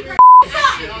 What's up? What's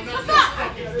up? What's up?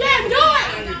 Yeah, do it.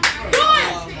 Do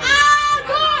it.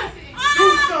 Do it. Do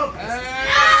something.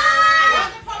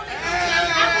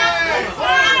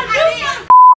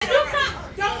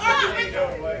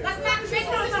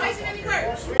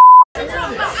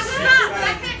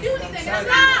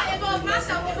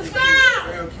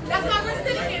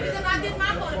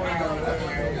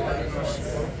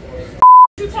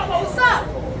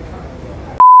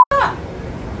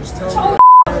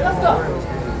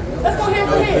 Let's go hand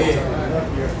for hand.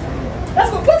 Let's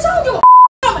go. Bitch, I don't give a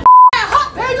I'm a hot,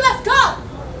 baby. Let's go.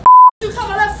 You talking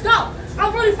about let's go.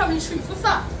 I'm really from these streets. What's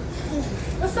up?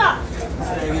 What's up?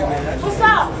 What's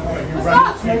up? What's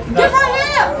up? Get right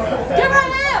here. Get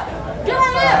right here. Get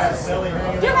right here.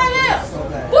 Get right here.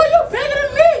 Boy, you bigger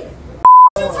than me.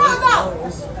 You talking about?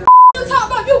 You talking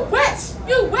about? You witch.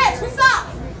 You witch. What's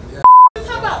up? You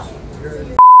talking about?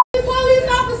 Police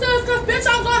officers, cause bitch,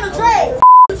 I'm going to Dre.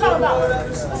 You talking about?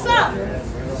 What's up?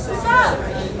 What's up?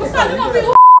 What's up? You gonna be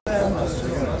who?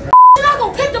 You're not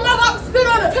gonna pick them up, spit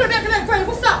on them, put them back in that grave.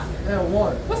 What's up?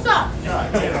 What's up?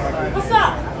 What's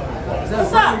up?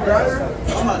 What's up?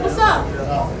 What's up?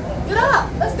 Get up.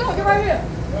 Let's go. Get right here.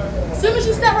 As soon as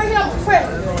you step right here, I'm gonna crack.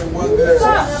 What's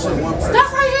up? Step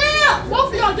right here.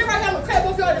 Both of y'all get right here. I'm gonna crack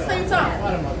both of y'all at the same time.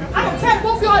 I'm gonna crack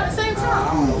both of y'all at the same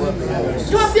time.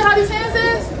 You wanna see how these hands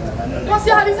is? You wanna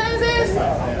see how these hands is?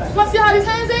 You wanna see how these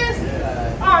hands is?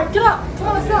 Alright, get up. Come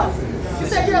on, let's go. You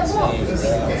said get up, come on.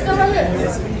 Step right here.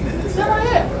 Step right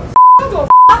here. Don't go.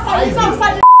 I thought you was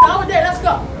fighting all day. Let's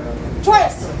go.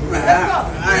 Trash. Let's go.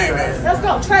 Let's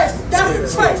go. Trash.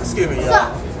 That's trash. What's up?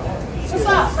 What's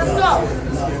up?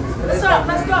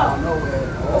 Let's go.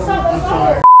 What's up? Let's go.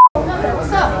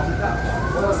 What's up? Let's go.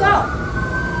 What's up?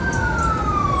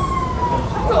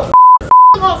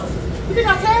 What's up? You think I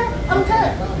care? I don't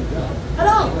care. I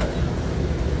don't.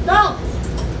 Don't.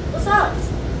 What's up?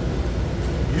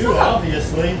 You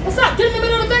obviously. What's up? Get in the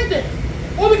middle of the thing then.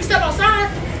 Or we can step outside.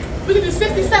 We can do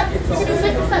 60 seconds. We can do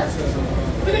 60 seconds.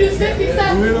 We can do 60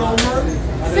 seconds.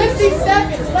 60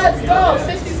 seconds. Let's go.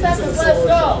 60 seconds. Let's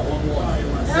go.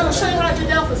 And I'm going to show you how to get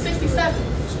down for 60 seconds.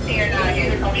 I'm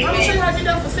going to show you how to get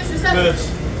down for 60 seconds.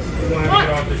 What?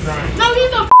 No,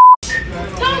 he's a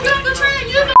don't get off the train.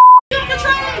 You're the get off the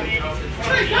train.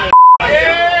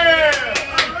 Yeah.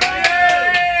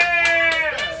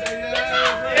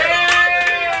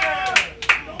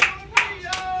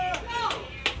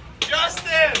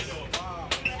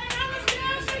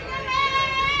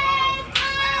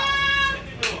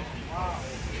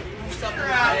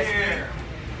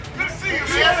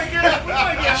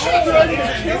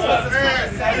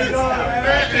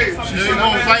 You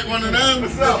gonna fight one of them?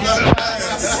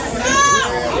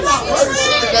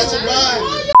 That's your mind.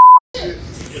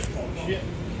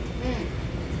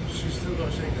 She's still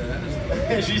gonna shake that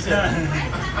ass. She said.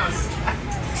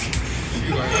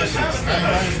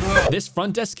 This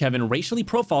front desk Kevin racially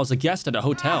profiles a guest at a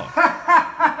hotel.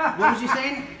 What was you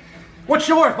saying? What's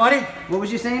yours, buddy? What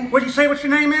was you saying? What'd you say what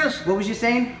your name is? What was you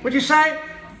saying? What'd you say?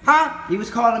 Huh? He was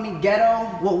calling me ghetto.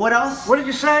 What else? What did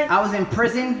you say? I was in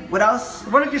prison. What else?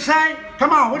 What did you say?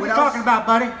 Come on, what are you talking about,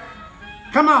 buddy?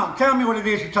 Come on, tell me what it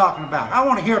is you're talking about. I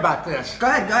want to hear about this. Go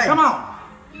ahead, go ahead. Come on.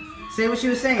 Say what you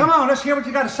were saying. Come on, let's hear what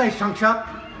you got to say, Chunk Chuck.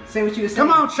 Say what you were saying.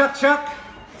 Come on, Chuck Chuck.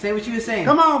 Say what you were saying.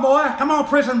 Come on, boy. Come on,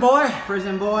 prison boy.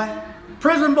 Prison boy.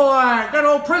 Prison boy. That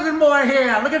old prison boy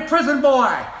here. Look at prison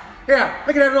boy. Yeah,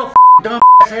 look at that little dumb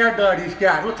hair dud he's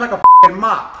got. Looks like a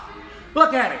mop.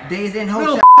 Look at it. Days in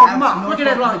hotel. Mop. Look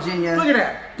at that. Virginia. Look at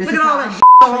that. Look at all that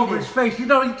all over his face. You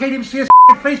know, you can't even see his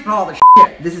face for all the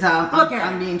shit. This is how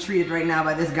I'm being treated right now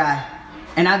by this guy.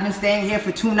 And I've been staying here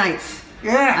for 2 nights.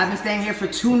 Yeah. I've been staying here for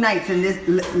 2 nights, and this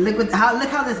look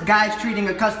how this guy's treating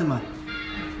a customer.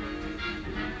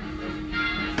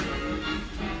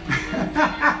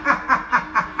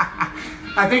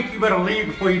 I think you better leave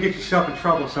before you get yourself in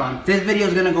trouble, son. This video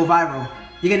is gonna go viral.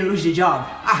 You're gonna lose your job.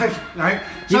 Right?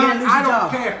 You're gonna lose your job. I don't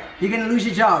care. You're gonna lose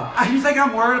your job. You think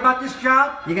I'm worried about this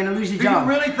job? You're gonna lose your job.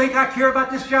 Do you really think I care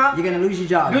about this job? You're gonna lose your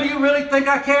job. Do you really think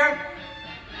I care?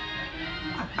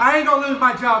 I ain't gonna lose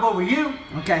my job over you.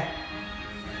 Okay.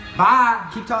 Bye.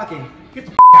 Keep talking. Get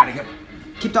the out of here.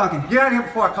 Keep talking. Get out of here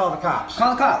before I call the cops.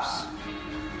 Call the cops.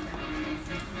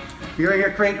 You're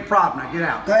here creating a problem. Now get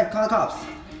out. Go ahead, call the cops.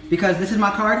 Because this is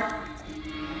my card.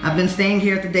 I've been staying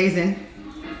here at the Days Inn.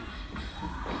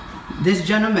 This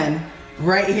gentleman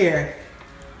right here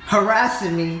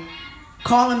harassing me,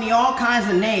 calling me all kinds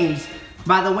of names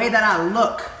by the way that I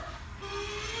look.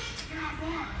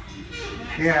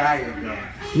 Yeah, there you go.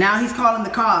 Now he's calling the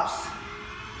cops.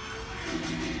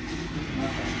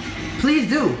 Please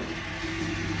do.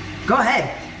 Go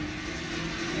ahead.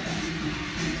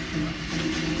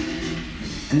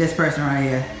 And this person right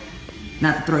here,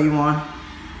 not to throw you on,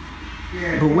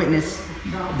 but witness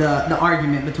the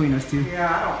argument between us two.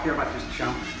 Yeah, I don't care about this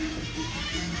chump.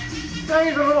 He's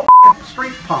a little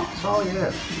street punk, that's all he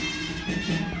is.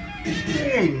 He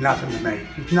ain't nothing to me.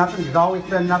 He's nothing, he's always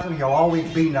been nothing, he'll always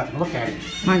be nothing. Look at him.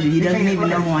 Mind you, he doesn't even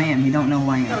know who I am. He don't know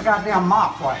who I am. He's got a goddamn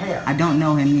mop for a hair. I don't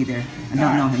know him either. I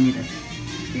don't know him either.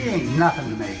 He ain't nothing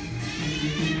to me.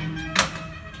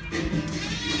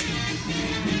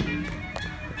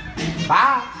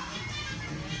 Bye.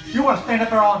 You want to stand up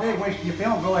there all day wasting your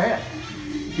film, go ahead.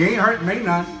 You ain't hurting me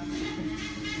none.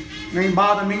 You ain't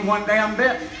bothering me one damn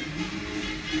bit.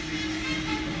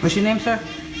 What's your name, sir?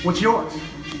 What's yours?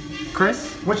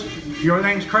 Chris. Your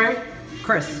name's Craig?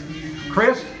 Chris.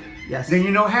 Chris? Yes. Then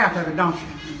you know half of it, don't you?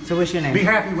 So what's your name? Be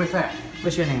happy with that.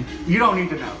 What's your name? You don't need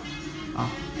to know. Oh,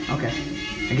 okay.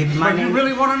 I give you my name. If you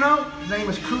really want to know, his name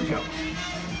is Cujo.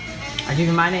 I give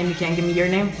you my name, you can't give me your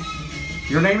name?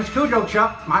 Your name is Cujo,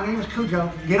 Chuck. My name is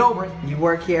Cujo. Get over it. You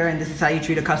work here and this is how you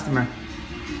treat a customer.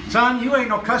 Son, you ain't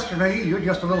no customer either. You're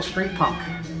just a little street punk.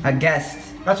 A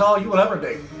guest. That's all you will ever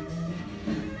do.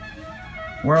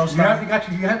 World star. You haven't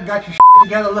got your shit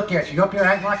together. Look at you. You're up here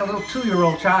acting like a little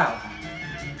 2-year-old child.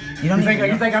 You think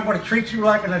I'm going to treat you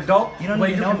like an adult? You don't the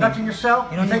way you're conducting yourself?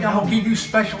 You think I'm going to give you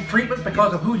special treatment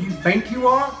because of who you think you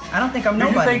are? I don't think I'm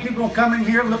nobody. You think you're going to come in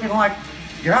here looking like,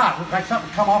 God, look like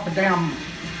something come off a damn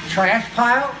trash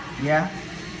pile? Yeah.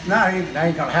 No, that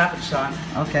ain't gonna happen, son.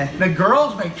 Okay. The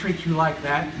girls may treat you like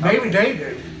that. Maybe they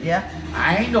do. Yeah.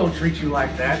 I ain't gonna treat you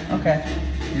like that. Okay.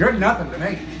 You're nothing to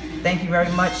me. Thank you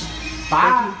very much.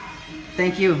 Bye.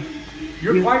 Thank you.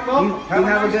 You're quite welcome. You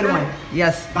have a good one.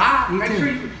 Yes. Bye.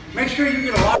 Make sure you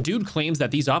get a lot. Dude claims that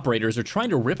these operators are trying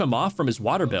to rip him off from his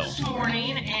water bill. This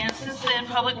morning, and since then,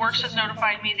 Public Works has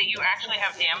notified me that you actually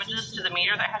have damages to the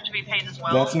meter that have to be paid as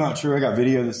well. That's not true. I got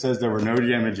video that says there were no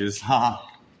damages. Ha.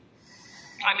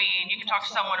 I mean, you can talk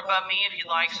to someone above me if you'd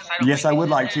like, since I don't. Yes, I would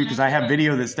like to, because I have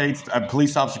video that states a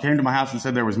police officer came to my house and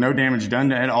said there was no damage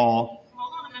done at all.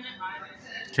 Hold on a minute.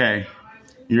 Okay.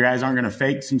 You guys aren't going to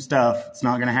fake some stuff. It's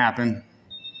not going to happen.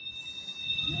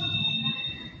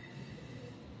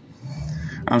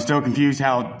 I'm still confused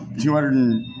how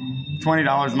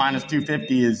 $220 minus $250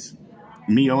 is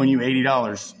me owing you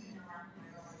 $80.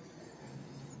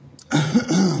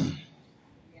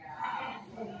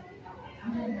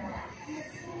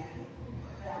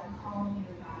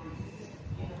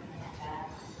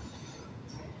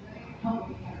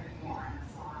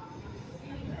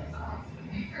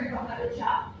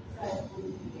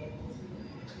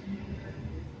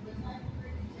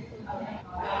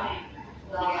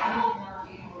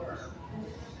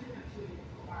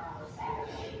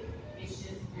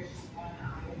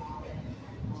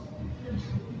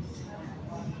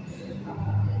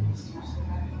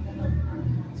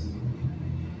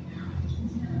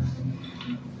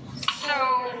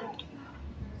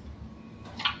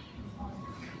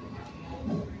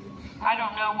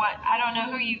 don't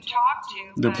know who you talked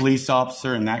to. The police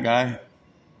officer and that guy.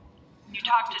 You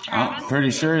talked to Travis? I'm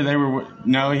pretty sure they were.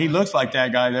 No, he looks like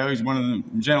that guy though. He's one of the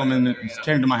gentlemen that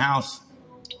came to my house.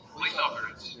 Police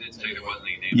officer did say there wasn't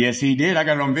any damage. Yes, he did. I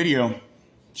got it on video.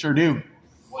 Sure do.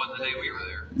 Wasn't the day we were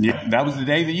there. Yeah, that was the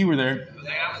day that you were there. The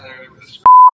day I was there, there was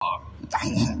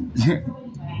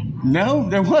No,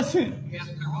 there wasn't. Yes,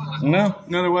 there was. No,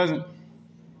 there wasn't.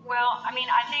 Well, I mean,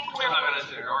 I think we're... I'm not going to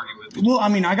sit here and argue with you. Well, I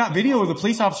mean, I got video of the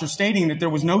police officer stating that there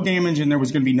was no damage and there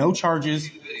was going to be no charges.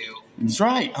 That's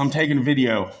right. I'm taking a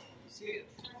video.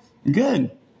 Good.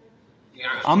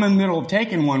 I'm in the middle of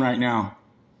taking one right now.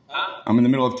 Huh? I'm in the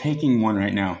middle of taking one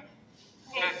right now.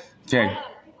 Okay.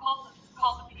 Call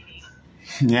the PD.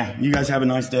 Yeah, you guys have a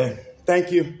nice day.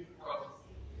 Thank you.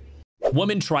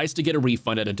 Woman tries to get a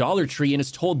refund at a Dollar Tree and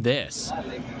is told this.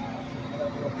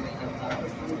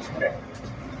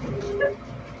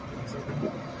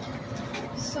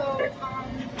 So,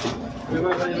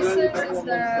 what this says is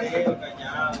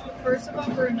that, first of all,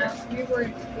 we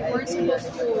weren't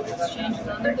supposed to exchange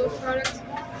none of those products,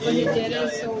 but he did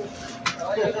it, so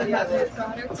we can have good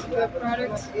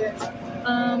products.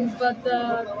 But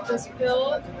the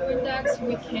spill index,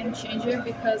 we can't change it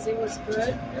because it was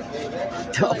good.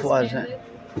 It wasn't.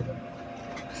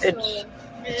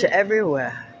 It's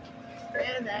everywhere.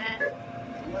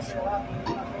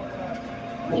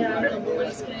 Yeah, I know, but when I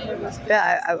scanned it, it was good.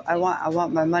 Yeah, I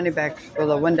want my money back for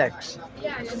the Windex.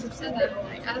 Yeah, I just said that, and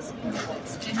I asked him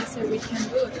this, and he said we can't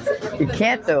do it. You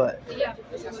can't do it. Yeah,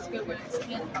 because it was good when I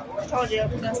scanned it. I told you.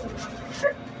 That's the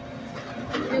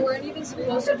problem. We weren't even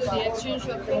supposed to do the exchange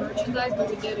of the merchandise, but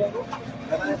we did it.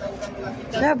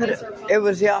 Yeah, but it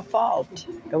was your fault.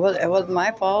 It wasn't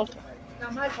my fault.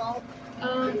 Not my fault.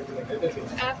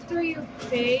 After you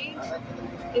pay,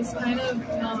 it's kind of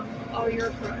all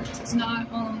your products. It's not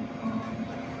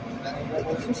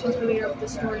responsibility of the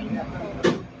store.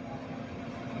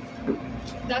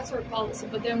 That's our policy.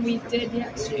 But then we did the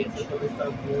exchange.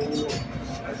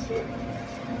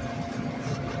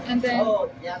 And then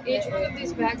each one of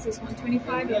these bags is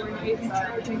 $125, and we're not even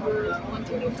charging her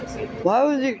 $125. Why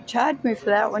would you charge me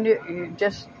for that when you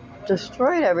just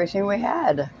destroyed everything we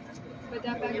had? But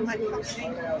that bag is yours.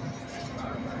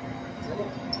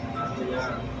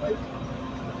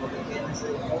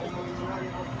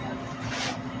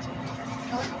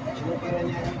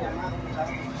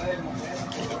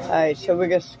 Alright, so we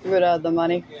got screwed out of the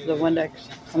money for the Windex.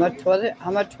 How much was it?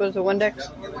 How much was the Windex?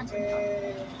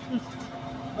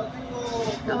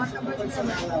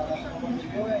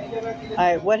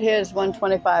 Alright, what here is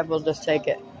 $125? We'll just take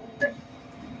it.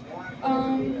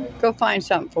 Go find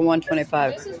something for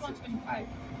 $125. This is $125.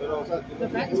 The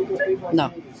bag is $125.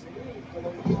 No.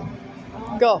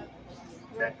 Go.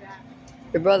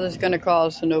 Your brother's gonna call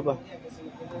us an Uber.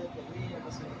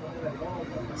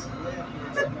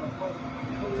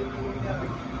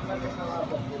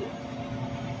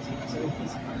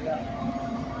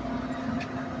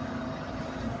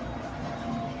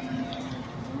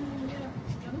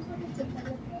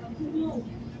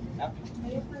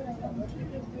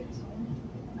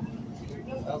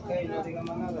 Ok, no diga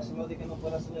más nada, solo di que no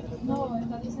puede hacer el No,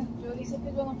 está diciendo, yo dice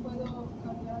que yo no puedo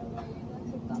cambiar el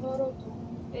aceptador.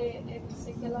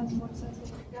 Sé que las bolsas de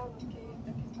mercado que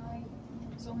están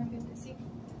son en 25.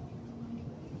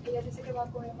 Ella dice que va a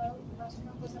poder más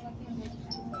una cosa en la tienda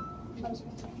para su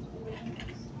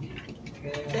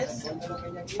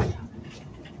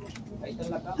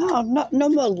Oh, no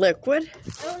more liquid.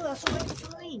 No, that's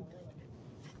fine.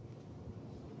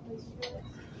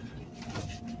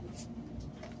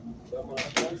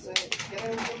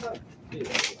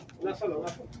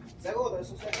 Seguro,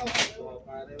 eso se acabó.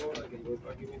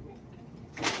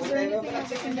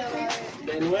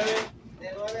 De 9.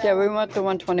 Yeah, we want the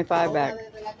 125 back.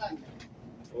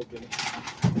 Okay.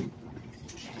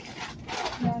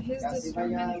 Yeah, he's the store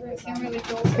manager. I can't really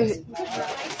go.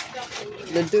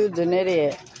 The dude's an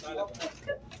idiot.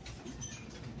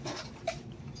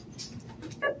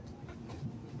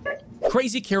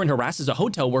 Crazy Karen harasses a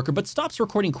hotel worker but stops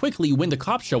recording quickly when the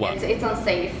cops show up. It's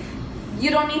unsafe. You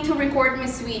don't need to record me,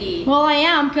 sweetie. Well, I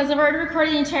am, because I've already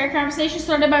recorded the entire conversation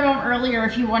started by my mom earlier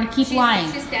if you want to keep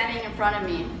lying. She's standing in front of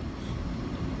me.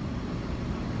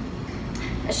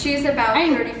 She's about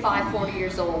 35, 40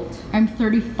 years old. I'm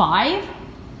 35?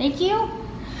 Thank you.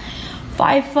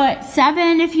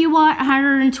 5'7" if you want,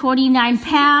 129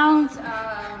 pounds.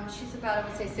 She's about, I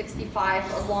would say,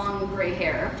 65, long gray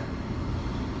hair.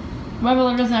 My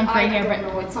brother doesn't have gray hair, but I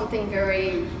don't know, it's something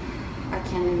very, I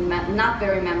can't even, not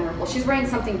very memorable. She's wearing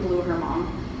something blue, her mom.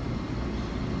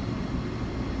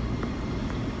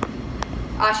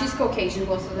 She's Caucasian,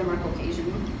 both of them are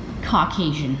Caucasian.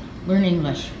 Caucasian. Learn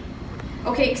English.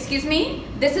 Okay, excuse me?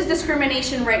 This is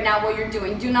discrimination right now, what you're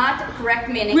doing. Do not correct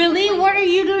me in English. Really? What are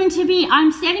you doing to me?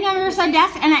 I'm standing on your side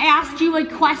desk and I asked you a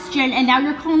question and now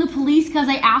you're calling the police because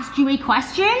I asked you a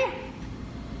question?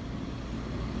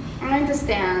 I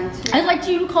understand. I'd like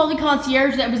you to call the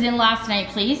concierge that was in last night,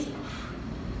 please.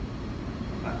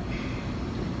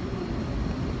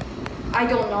 I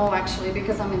don't know actually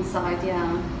because I'm inside,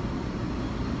 yeah.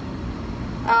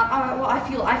 Well, I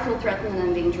feel threatened and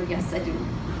endangered, yes I do.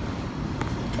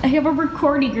 I have a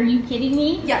recording, are you kidding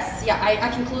me? Yes, yeah, I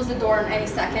can close the door in any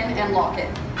second and lock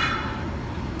it.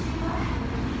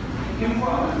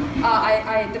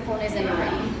 The phone is in the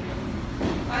ring.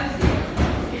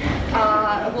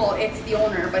 Well, it's the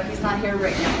owner, but he's not here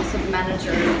right now, so the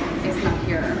manager is not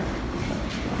here.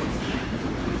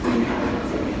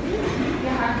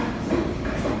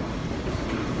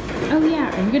 Oh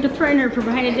yeah, I'm going to threaten her from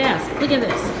behind a desk. Look at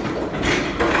this.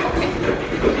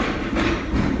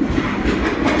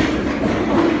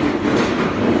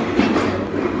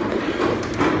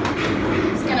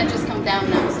 It's gonna just come down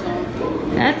now, so.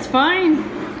 That's fine.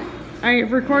 I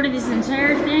recorded this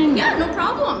entire thing. Yeah, no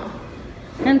problem.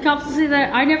 And the cops will say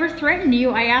that I never threatened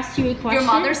you. I asked you a question.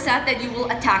 Your mother said that you will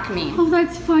attack me. Oh,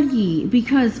 that's funny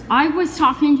because I was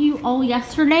talking to you all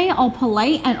yesterday, all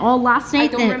polite, and all last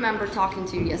night. I don't remember talking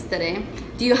to you yesterday.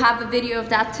 Do you have a video of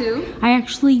that too? I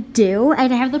actually do,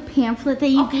 and I have the pamphlet that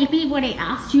you gave me when I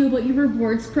asked you about your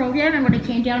rewards program and when I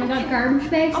came down and got garbage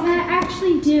bags. And I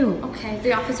actually do. Okay,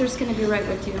 the officer's gonna be right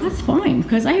with you. That's fine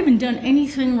because I haven't done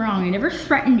anything wrong. I never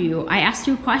threatened you. I asked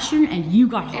you a question and you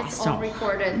got hostile. It's all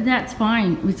recorded. That's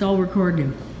fine. It's all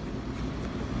recorded.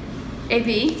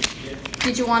 AB,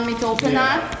 did you want me to open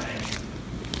that?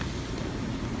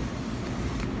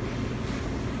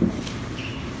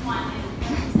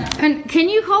 And can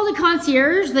you call the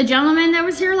concierge, the gentleman that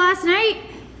was here last night?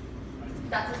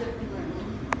 That's a different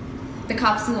room. The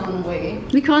cops is on the way.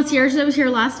 The concierge that was here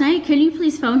last night, can you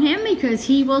please phone him? Because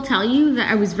he will tell you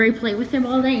that I was very polite with him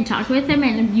all night and talked with him,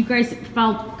 and you guys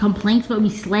filed complaints about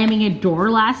me slamming a door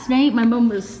last night. My mom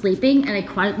was sleeping and I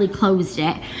quietly closed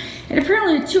it. And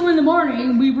apparently at 2 in the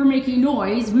morning, we were making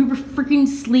noise. We were freaking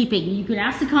sleeping. You can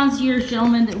ask the concierge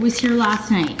gentleman that was here last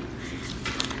night.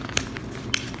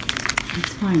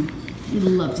 It's fine. You'd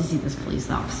love to see this police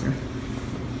officer.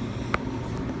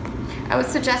 I would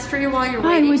suggest for you while you're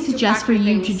waiting. I would suggest for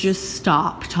you to just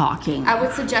stop talking. I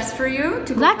would suggest for you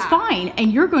to go That's back. fine.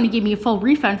 And you're going to give me a full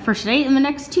refund for today in the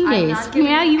next 2 days. I'm not giving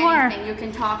Yeah, you are. anything. You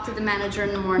can talk to the manager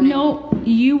in the morning. No,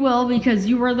 you will because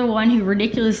you were the one who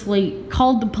ridiculously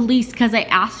called the police because I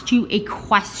asked you a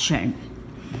question.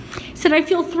 Said I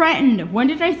feel threatened. When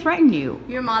did I threaten you?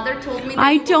 Your mother told me that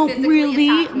I you will don't physically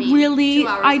attack me 2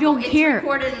 hours I ago. don't care. It's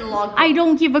recorded in the logbook. I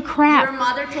don't give a crap. Your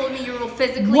mother told me you will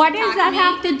physically What attack does that me.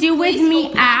 have to do with Please me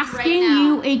go back asking right now.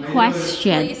 you a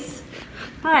question? Please.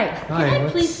 Hi, can I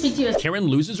please speak to you? Karen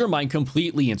loses her mind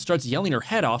completely and starts yelling her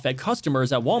head off at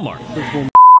customers at Walmart.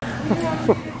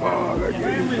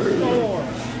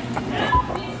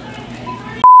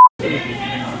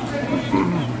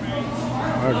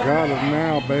 I got it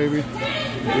now, baby.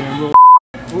 Damn little.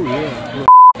 Oh yeah.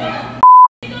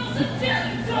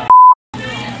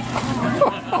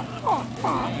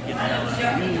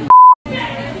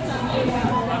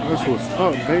 That's what's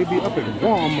up, baby. Up at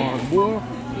Walmart, boy.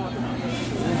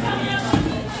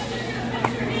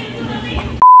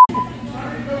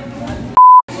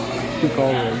 We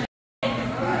call it.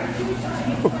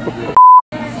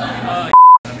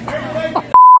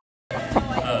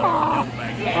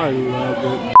 I love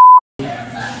it.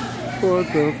 What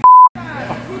the f?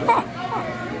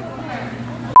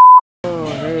 Oh,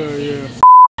 hell yeah.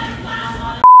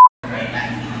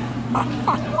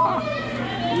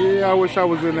 Yeah, I wish I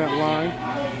was in that line.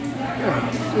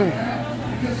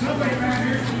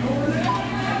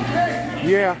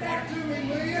 Yeah.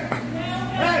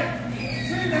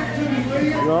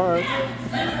 You all right?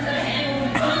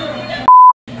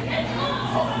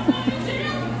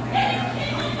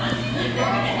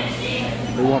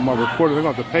 They want my recorder. They're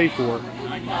going to have to pay for it.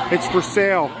 It's for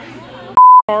sale.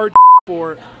 Hard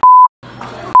for it.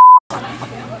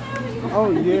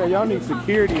 Oh yeah, y'all need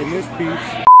security in this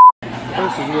piece.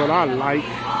 This is what I like.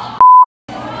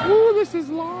 Ooh, this is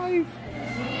live.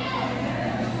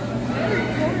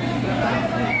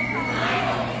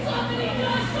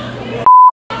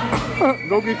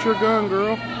 Go get your gun,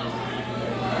 girl.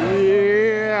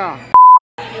 Yeah.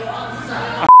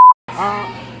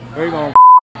 There you go.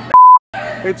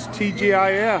 It's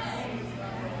TGIF.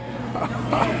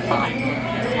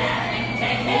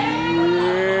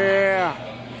 Yeah.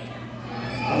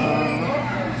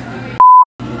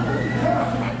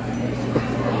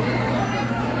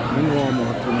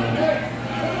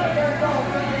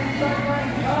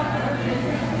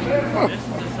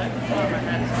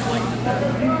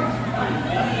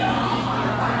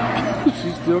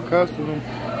 still cussing him.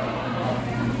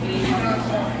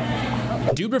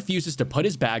 Dude refuses to put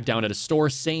his bag down at a store,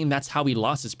 saying that's how he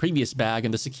lost his previous bag,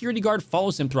 and the security guard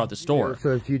follows him throughout the store.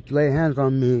 So if you lay hands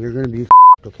on me, you're gonna be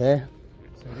okay?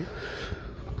 Sorry?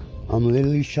 I'm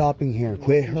literally shopping here.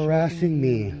 Quit harassing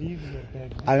me.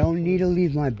 I don't need to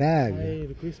leave my bag.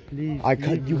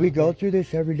 We go through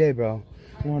this every day, bro.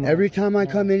 Every time I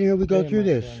come in here, we go through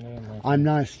this. I'm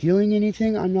not stealing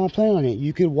anything. I'm not playing on it.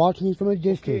 You could watch me from a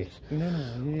distance.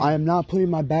 I am not putting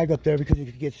my bag up there because it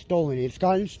could get stolen. It's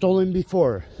gotten stolen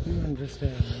before. You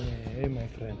understand, my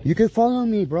friend. You can follow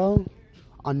me, bro.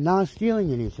 I'm not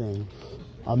stealing anything.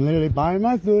 I'm literally buying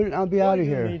my food and I'll be out of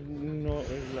here.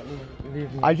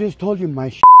 I just told you my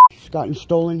shit's gotten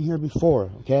stolen here before,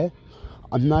 okay?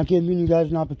 I'm not giving you guys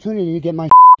an opportunity to get my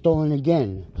stolen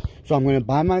again. So I'm going to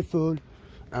buy my food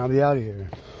and I'll be out of here.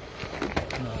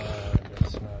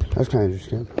 That's kind of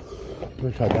interesting. I'm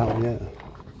going to try that one yet.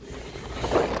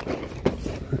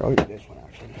 I'll get this one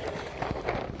actually.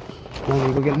 I'm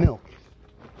going to go get milk.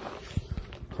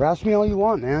 Harass me all you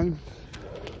want, man.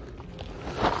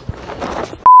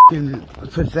 F***ing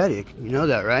pathetic. You know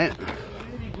that, right?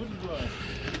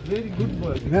 Very good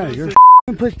boy. Yeah, you're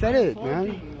f***ing pathetic,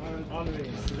 man.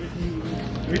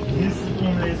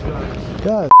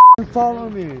 Yeah, follow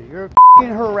me. You're f***ing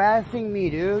harassing me,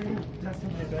 dude.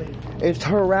 It's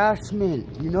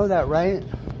harassment. You know that, right?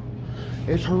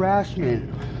 It's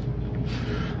harassment.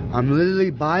 I'm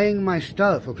literally buying my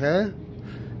stuff, okay?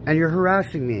 And you're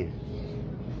harassing me.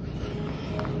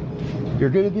 You're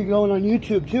gonna be going on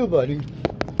YouTube too, buddy.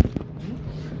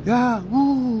 Yeah,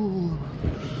 woo.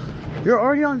 You're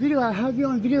already on video. I have you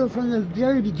on video from the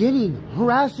very beginning.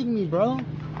 Harassing me, bro.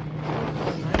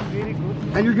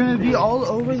 And you're gonna be all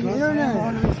over the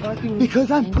internet. Because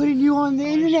I'm putting you on the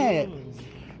internet.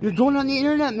 You're going on the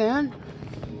internet, man.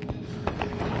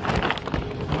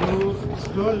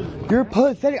 You're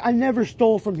pathetic. I never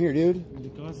stole from here, dude.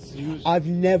 I've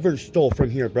never stole from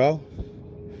here, bro.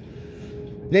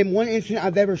 Name one incident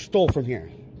I've ever stole from here.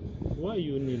 Why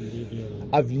you need video?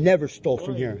 I've never stole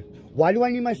from here. Why do I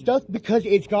need my stuff? Because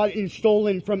it's gotten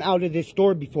stolen from out of this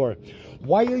store before.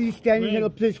 Why are you standing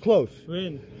up this close?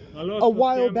 When? A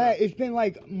while back. It's been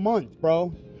like a month,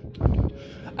 bro.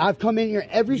 I've come in here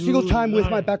every single time with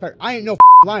my backpack. I ain't no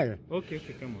liar. Okay,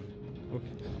 come on.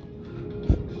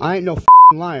 Okay. I ain't no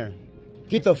liar.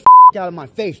 Get the out of my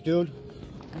face, dude.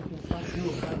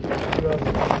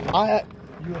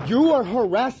 You are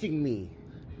harassing me.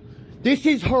 This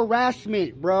is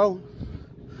harassment, bro.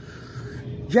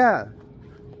 Yeah.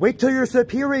 Wait till your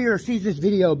superior sees this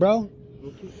video, bro.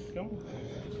 Okay, come on.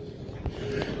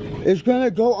 It's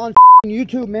gonna go on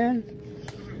YouTube, man.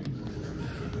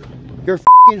 You're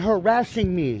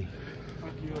harassing me.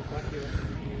 Fuck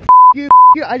you.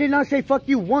 I did not say fuck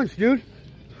you once, dude.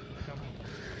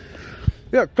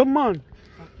 Yeah, come on.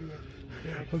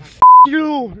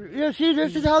 You. Yeah, see,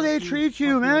 this is how they treat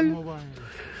you, man.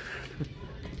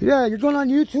 Yeah, you're going on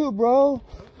YouTube, bro.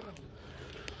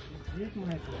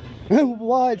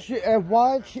 Watch.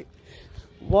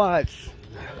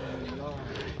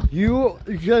 You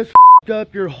just f***ed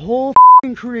up your whole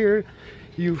f***ing career,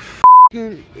 you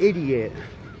f***ing idiot.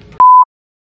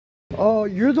 Oh,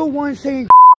 you're the one saying f***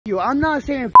 you. I'm not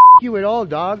saying f*** you at all,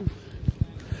 dog.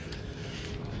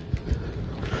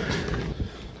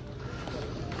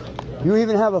 You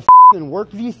even have a f***ing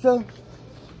work visa?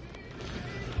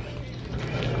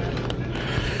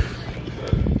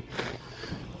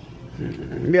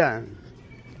 Yeah.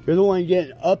 You're the one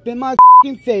getting up in my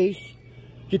f***ing face.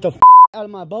 Get the f*** out of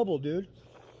my bubble, dude.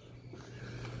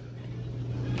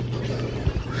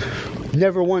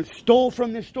 Never once stole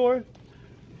from this store.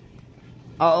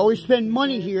 I always spend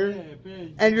money here.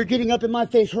 And you're getting up in my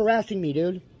face harassing me,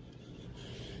 dude.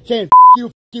 Saying, F you,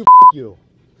 F you, F you.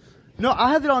 No,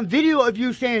 I have it on video of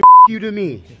you saying F you to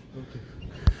me.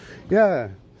 Yeah.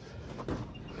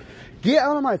 Get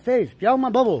out of my face. Get out of my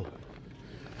bubble.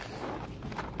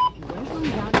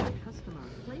 Welcome back to the customer.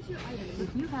 Place your item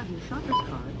if you have your shopper's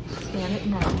card. Scan it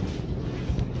now.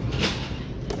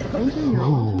 Enter your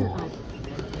alternate item.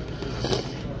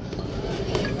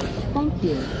 Thank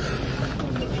you.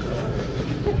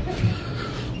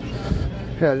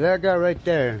 Yeah, that guy right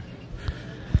there.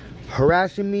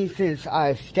 Harassing me since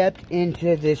I stepped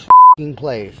into this f***ing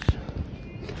place.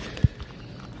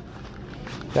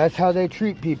 That's how they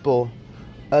treat people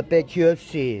up at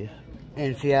QFC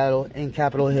in Seattle in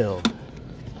Capitol Hill.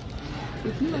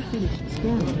 If you are finished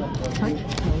scanning,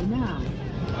 touch pay now.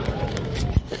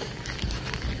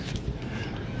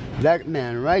 That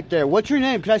man right there. What's your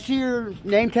name? Can I see your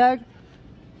name tag?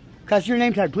 Can I see your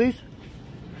name tag, please?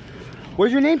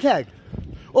 Where's your name tag?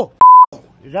 Oh,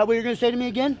 Is that what you're gonna say to me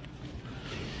again?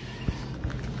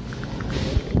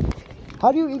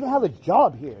 How do you even have a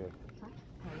job here?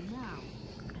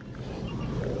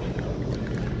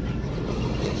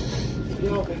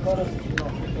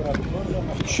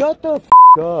 Shut the f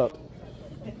up.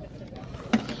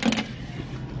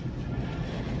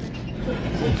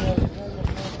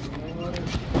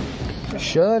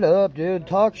 Shut up, dude.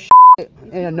 Talk shit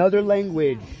in another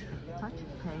language. Touch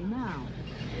pay now.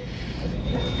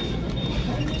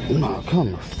 No,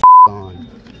 come the f on.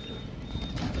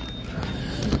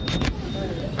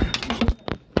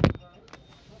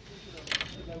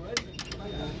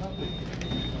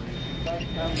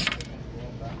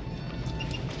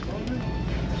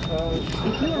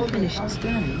 If you are finished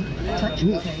scanning, touch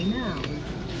pay now.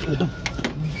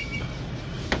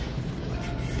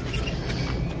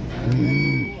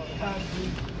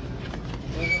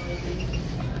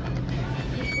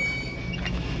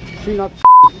 See, not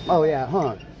oh yeah,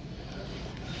 huh?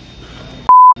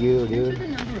 You, dude. Enter the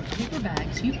number of paper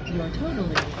bags you're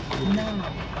totaling now.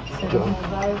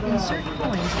 Insert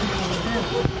coins before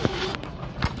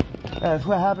that. That's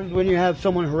what happens when you have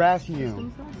someone harassing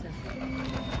you.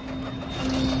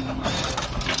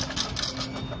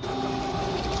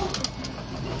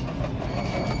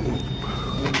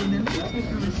 Remember to take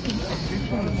a receipt of your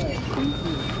change. Thank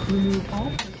you. Remove all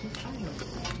purchased items.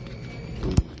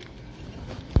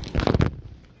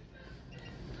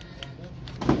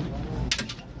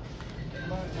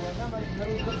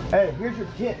 Hey, here's your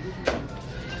tip.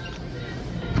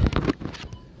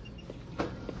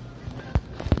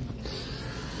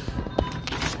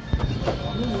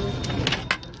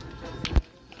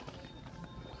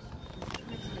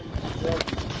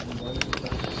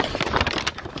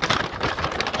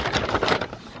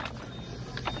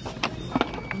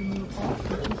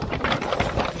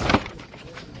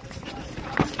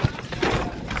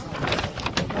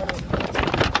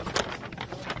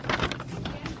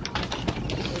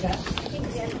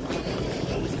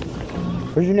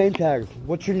 Where's your name tag?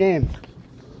 What's your name?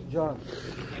 John.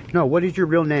 No, what is your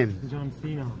real name? John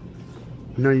Cena.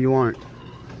 No, you aren't.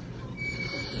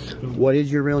 What is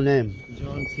your real name?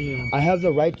 John Cena. I have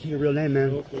the right to your real name,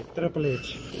 man. Okay, Triple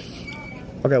H.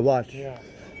 Okay, watch. Yeah.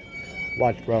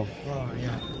 Watch, bro. Oh,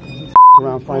 yeah.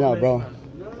 Around, find out, bro.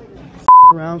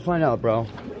 Around, find out, bro.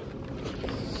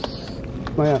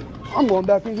 Oh, yeah. I'm going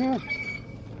back in here.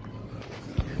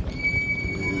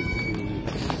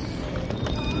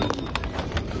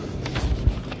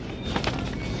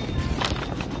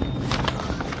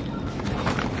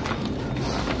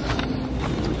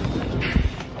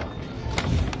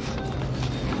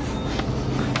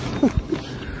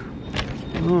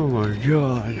 Oh my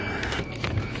God.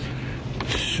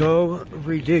 So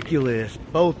ridiculous,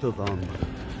 both of them.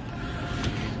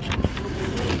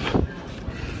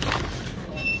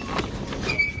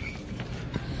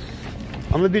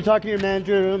 I'm gonna be talking to your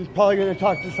manager. I'm probably gonna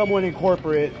talk to someone in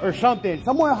corporate or something,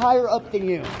 someone higher up than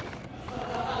you.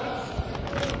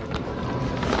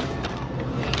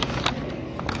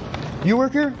 You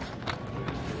work here?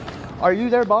 Are you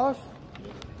their boss?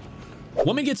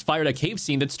 Woman gets fired at cave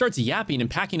scene that starts yapping and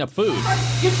packing up food.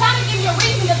 You're trying to give me a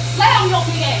reason to slam your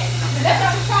big ass. That's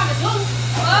what I'm trying to do.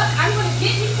 I'm gonna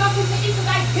get you something to eat because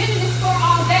I've been in this store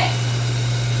all day.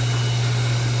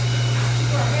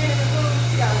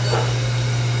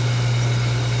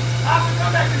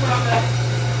 Come back here, brother.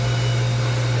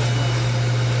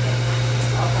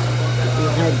 You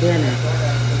had dinner.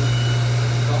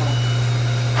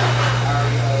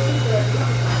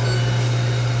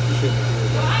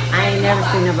 I ain't never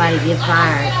seen nobody get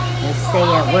fired and stay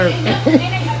at work.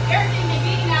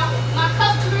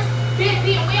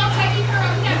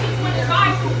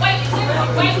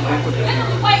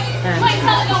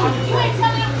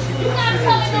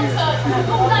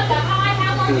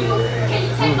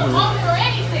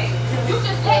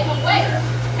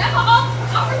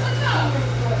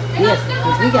 Yes,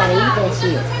 because we gotta eat that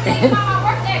shit.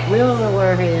 We don't know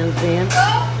where her hands been.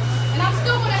 And I'm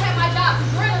still gonna have my job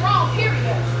because you're in the wrong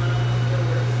period.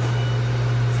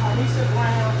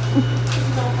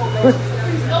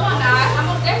 No, I'm not.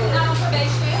 I'm definitely not on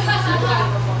probation.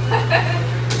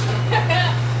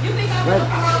 You think I'm a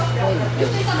pro? You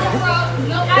think I'm a pro?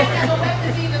 No, I ain't got no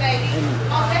weapons either, baby.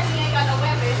 Most definitely ain't got no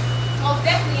weapons. Most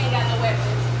definitely ain't got no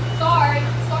weapons. Sorry.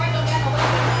 Sorry, don't got no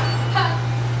weapons.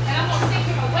 And I'm gonna sit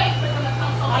here and wait for them to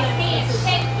come so they can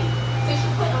check me. Since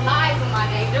you're putting lies on my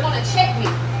name, they're gonna check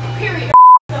me. Period.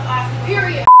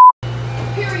 Period.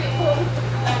 Period.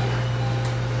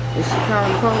 Is she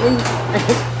calling police?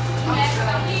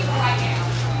 I'm leaving right now.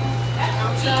 That's what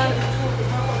I'm trying to do.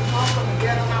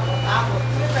 Get them out. I will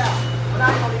flip out. But I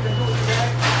don't even do it today.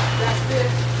 That's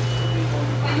this.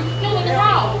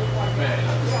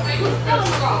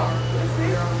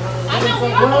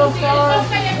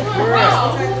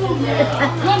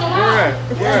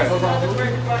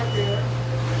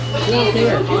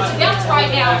 That's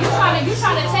right now. You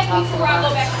trying to take me to where I go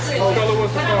back to prison.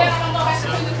 But I bet I don't go back to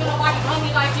prison for nobody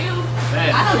hungry like you. I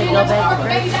don't do that before,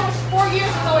 baby. That was 4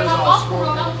 years ago. And I'm off the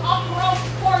road. I was off the road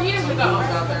 4 years ago.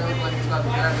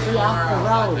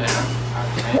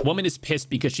 Woman is pissed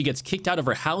because she gets kicked out of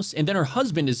her house and then her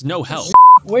husband is no help.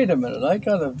 Wait a minute, I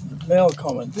got a mail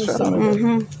comment. Do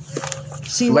something.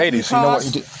 Ladies, you know what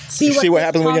you do? You see what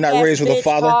happens when you're not raised with a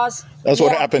father? That's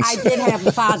what happens. I did have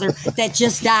a father that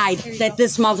just died that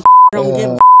this motherfucker don't give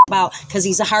a about because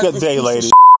he's a heartless Good day, piece lady.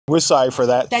 of We're sorry for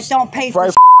that. that don't pay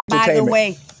for by the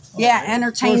way. Yeah,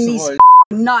 entertain these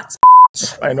nuts.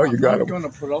 I know you got I'm him. going to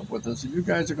put up with this. If you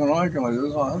guys are going to argue like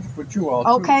this, I'll have to put you out.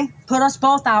 Okay, put us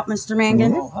both out, Mr.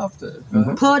 Mangan. I'll have to.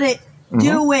 Put it.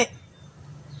 Do it.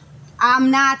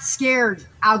 I'm not scared.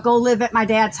 I'll go live at my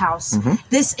dad's house.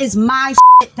 This is my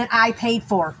shit that I paid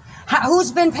for.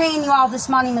 Who's been paying you all this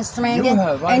money, Mr. Mangan?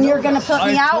 And you're going to put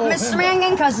me out, Mr.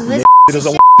 Mangan, because of this? He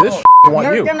doesn't want this. Want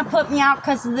You're you. going to put me out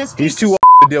because of this? He's too old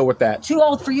to deal with that. Too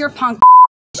old for your punk.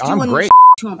 I'm great.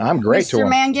 I'm great to him. Mr.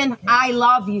 Mangan, I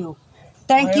love you.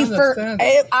 Thank you for.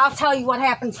 I'll tell you what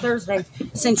happens Thursday,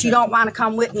 since you don't want to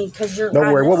come with me because you're.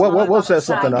 Don't worry. We'll set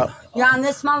something up. You're on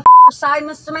this motherfucker side,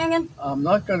 Mr. Mangan. I'm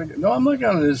not going to. No, I'm not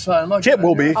going to this side. Kip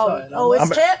will be. Oh, it's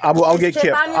Kip. I'll get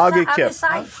Kip. I'll get Kip.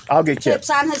 I'll get Kip. Kip's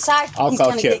on his side. I'll He's call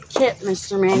going to Kip. get Kip,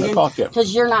 Mr. Mangan. call Kip.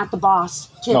 Because you're not the boss.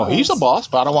 Kip No, he's is. the boss,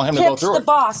 but I don't want him to go Kip's through the it.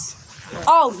 boss.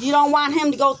 Oh, you don't want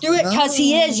him to go through it because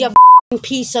he is, you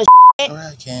piece of shit.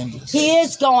 He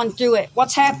is going through it.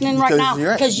 What's happening right now?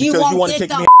 Because you won't get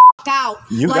the out.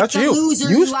 That's you.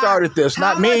 You started this,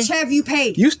 not me. How much have you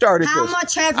paid? You started this. How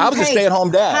much have you paid? I was a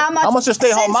stay-at-home dad. How much a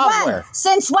stay-at-home mom wear?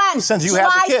 Since when? Since you had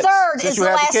the kids. July 3rd Since is you the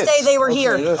had the last kids. day they were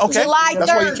here. Okay. July 3rd.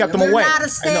 That's why you kept them away. You're not a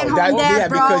stay-at-home dad,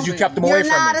 bro. Because you kept them away from me.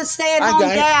 You're not a stay-at-home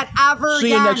dad ever again. See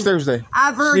you next Thursday.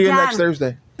 Ever See you again. next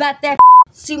Thursday. Bet that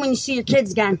see when you see your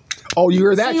kids again. Oh, you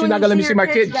heard that? She's not gonna let me see my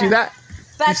kids. See that?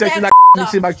 She said she's not gonna let me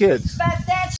see my kids.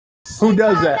 Who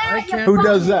does that? Who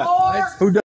does that?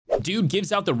 Who does? Dude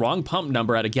gives out the wrong pump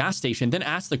number at a gas station, then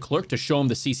asks the clerk to show him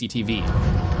the CCTV.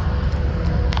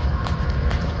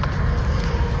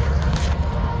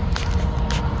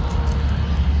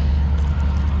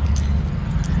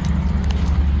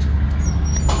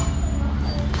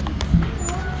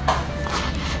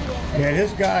 Yeah,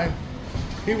 this guy,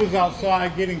 he was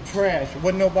outside getting trash.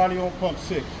 Wasn't nobody on pump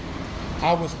 6.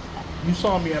 You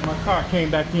saw me at my car, came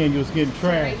back in, you was getting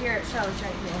trash. Right here, it shows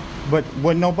right here. But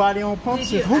wasn't nobody on pump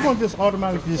 6? Who's gonna just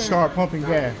automatically just start pumping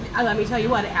gas? Let me tell you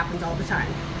what, it happens all the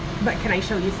time. But can I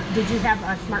show you, did you have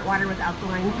a Smart Water with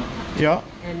alkaline? Yeah.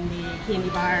 And the candy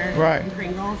bar Right. and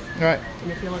Pringles? Right.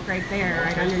 And if you look right there,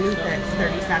 right underneath it, it's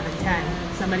 3710.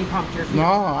 Somebody pumped your fuel.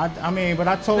 No, I mean, but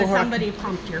I told But her. somebody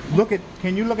pumped your fuel.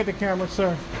 Can you look at the camera,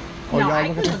 sir? No, I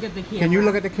can look at the camera. Can you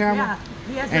look at the camera? Yeah.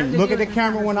 He has And nothing to look do at the with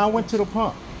camera when I went to the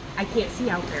pump. I can't see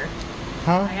out there.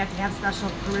 Huh? I have to have special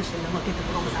permission to look at the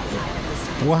pumps outside at this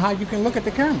time. Well, how you can look at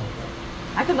the camera?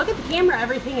 I can look at the camera,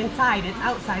 everything inside. It's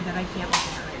outside that I can't look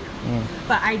at right now.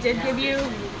 But I did give you,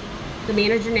 the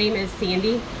manager name is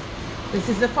Sandy. This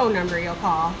is the phone number you'll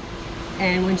call.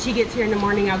 And when she gets here in the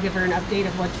morning, I'll give her an update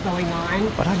of what's going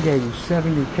on. But I gave you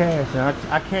 70 cash, and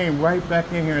I came right back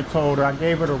in here and told her I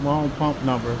gave her the wrong pump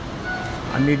number.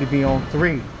 I need to be on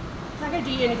 3. It's not gonna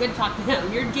do you any good to talk to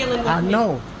him. You're dealing with me. I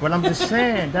know, but I'm just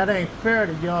saying that ain't fair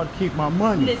to y'all to keep my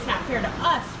money. And it's not fair to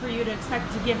us for you to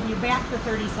expect to give you back the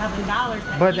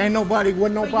 $37. But ain't nobody,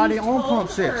 wasn't nobody on pump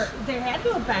 6. There had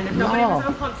to have been. If nobody was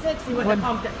on pump 6, he wouldn't have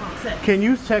pumped at pump 6. Can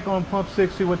you check on pump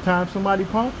 6, see what time somebody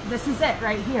pumped? This is it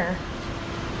right here.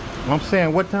 I'm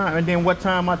saying what time, and then what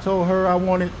time I told her I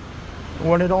wanted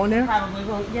on there? Probably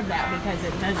won't give that because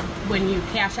it does, when you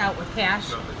cash out with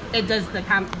cash, it does the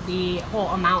whole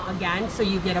amount again, so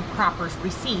you get a proper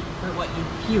receipt for what you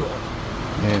fueled.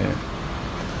 Yeah.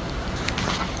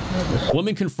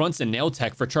 Woman confronts a nail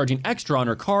tech for charging extra on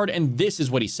her card, and this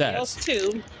is what he says. Nails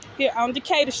 2 here on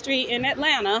Decatur Street in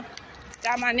Atlanta.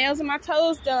 Got my nails and my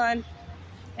toes done,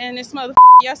 and this motherfucker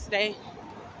yesterday,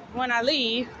 when I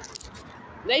leave,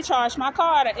 they charged my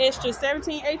card an extra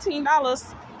 $17,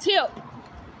 $18 tip.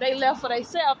 They left for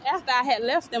themselves after I had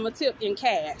left them a tip in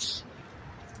cash.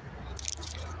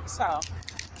 So,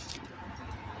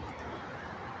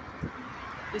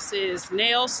 this is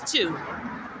Nails 2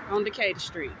 on Decatur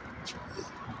Street.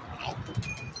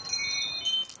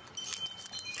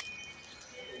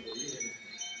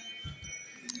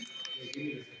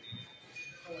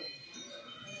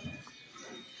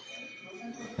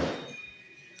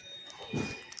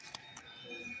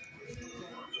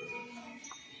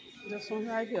 this one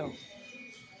right here.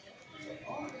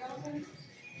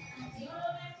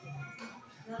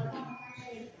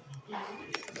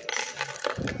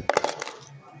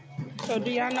 So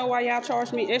do y'all know why y'all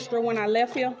charged me extra when I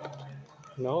left here?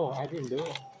 No, I didn't do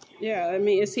it. Yeah, I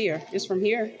mean, it's here. It's from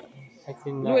here. I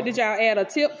think What, did y'all add a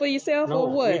tip for yourself no, or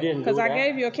what? we didn't. Because I that.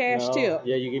 gave you a cash tip.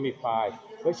 Yeah, you give me 5.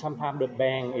 But sometimes the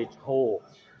bank is whole.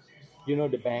 You know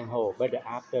the bank whole, but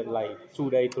after like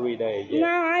 2 days, 3 days. Yeah. No,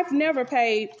 I've never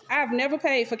paid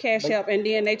for cash help, and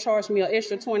then they charged me an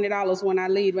extra $20 when I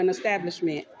leave an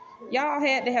establishment. Y'all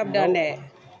had to have done that.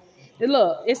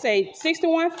 Look, it say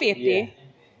 $61.50. Yeah.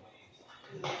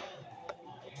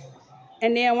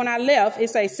 And then when I left,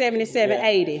 it say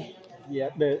 $77.80. Yeah,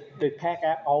 the tax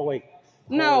app always.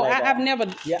 No, like I've never.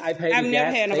 Yeah, I pay. I've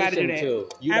never had nobody do that. Too.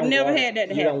 I've never had that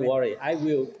to happen. Don't worry, I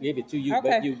will give it to you, Okay.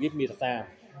 but you give me the time.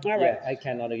 All right. Yeah, I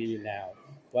cannot give you now.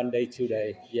 1 day, 2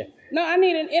 days. Yeah. No, I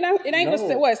need it. It ain't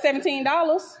No. what,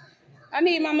 $17. I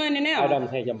need my money now. I don't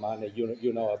take your money.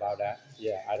 You know about that.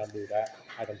 Yeah, I don't do that.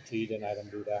 I don't cheat and I don't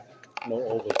do that. No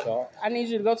overcharge. I need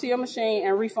you to go to your machine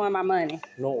and refund my money.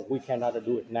 No, we cannot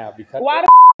do it now because. Why the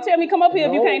tell me come up here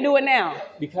if you can't do it now?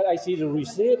 Because I see the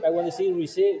receipt. I want to see the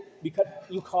receipt. Because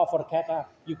you call for the cash app.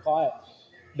 You call it.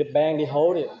 The bank, they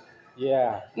hold it.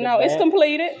 Yeah. No, it's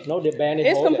completed. No, the bank, they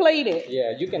It's hold completed. it.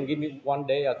 Yeah, you can give me 1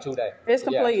 day or 2 days. It's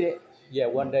completed. Yeah,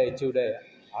 1 day, 2 days.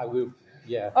 I will.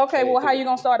 Yeah. Okay, well, how you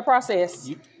gonna start the process?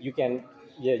 You can.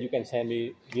 Yeah, you can send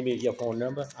me. Give me your phone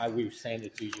number. I will send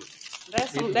it to you.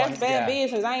 That's bad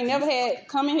business. I ain't never had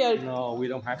come in here. No, we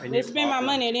don't have any. They spend my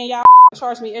money and then y'all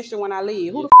charge me extra when I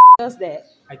leave. Who the does that?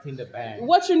 I think the bank.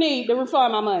 What you need to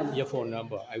refund my money? Your phone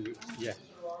number. I will. Yeah.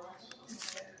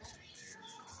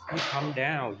 You come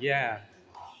down. Yeah.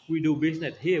 We do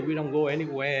business here. We don't go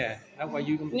anywhere. That's why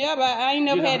you. Yeah, but I ain't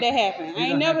never had that happen. I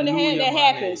ain't never had that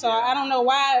happen. Money. So I don't know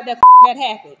why that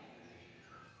happened.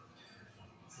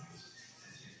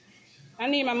 I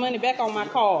need my money back on my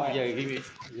card. Yeah, give me.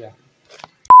 Yeah.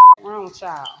 Wrong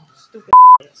child. Stupid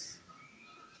ass.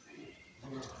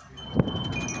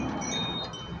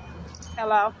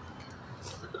 Hello?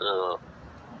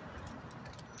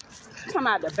 Come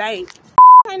out the bank.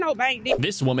 Ain't no bank.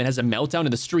 This woman has a meltdown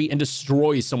in the street and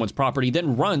destroys someone's property,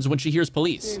 then runs when she hears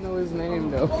police. I know his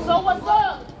name though. So what's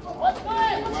up? What's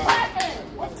good? What's cracking?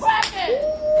 What's cracking?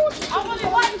 I really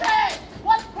like that.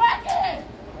 What's cracking?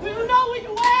 Do you know where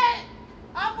you at?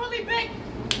 I'm really big.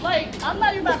 Like, I'm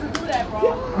not even about to do that, bro.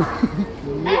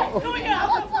 Hey, Junior, I'm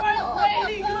the first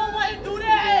lady. You don't want to do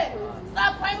that.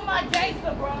 Stop playing with my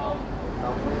gangster, bro.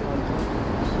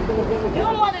 You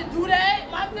don't want to do that.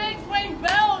 My things ring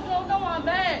bells. You don't know I'm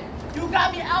mad. You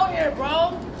got me out here,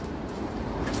 bro.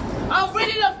 I'm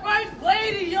really the first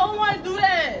lady. You don't want to do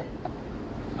that.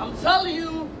 I'm telling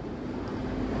you.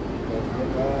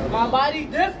 My body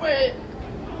different.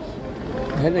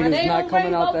 That nigga's not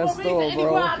coming out that store, bro.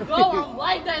 Anywhere I go, I'm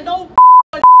like that. No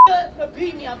to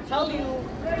beat me. I'm telling you.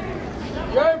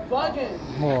 You're bugging.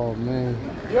 Oh man.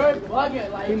 You're bugging.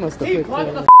 Like, He must have he picked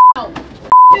bugged that. the out.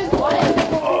 This way.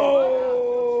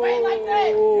 Straight like that.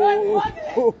 You're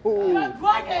bugging. You're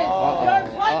bugging. You're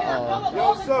bugging. Yo,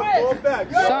 son, fall back.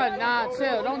 Son, nah,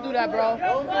 chill. Don't do that, bro.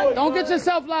 Don't get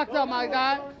yourself locked up, my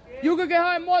guy. You could get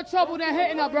her in more trouble than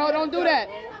hitting her, bro. Don't do that.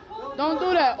 Don't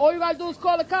do that. All you gotta do is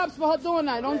call the cops for her doing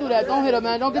that. Don't do that. Don't hit her,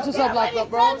 man. Don't get yourself locked up,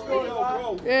 bro.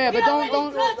 Yeah, but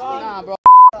don't. Nah, bro.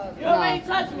 You already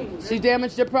touched me. She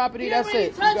damaged your property. That's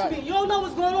it. You touched me. You don't know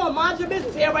what's going on. Mind your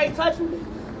business. He already touched me.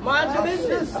 Mind your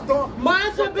business.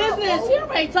 Mind your business. He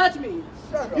already touched me.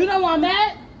 You know why I'm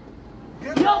mad?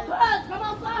 Yo, cuz, come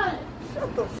outside.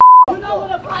 Shut the You know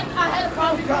what a black I had a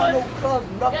problem with?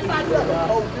 Yes, I do.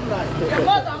 Your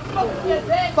mother, I'm smoking on your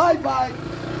dead. Bye-bye.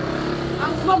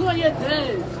 I'm smoking on your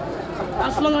dead.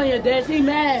 I'm smoking on your dead. She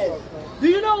mad. Do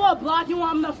you know what block you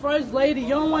want? I'm the first lady. You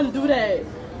don't want to do that.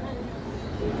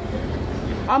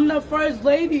 I'm the first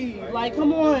lady. Like,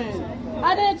 come on.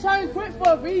 I didn't turn quick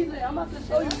for a reason. I'm about to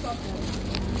show you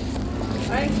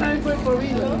something. I ain't turning quick for a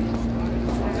reason.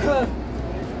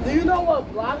 Do you know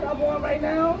what block I'm on right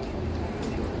now?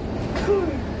 I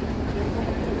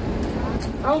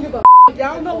don't give a f***.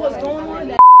 Y'all know what's going on?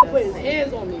 That put his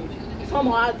hands on me. Come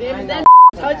on, damn it. That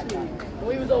touched me when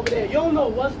we was over there. You don't know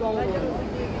what's going on.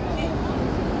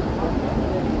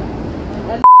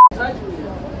 That touched me.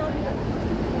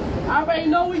 I already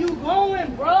know where you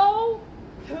going, bro.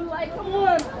 You're like, come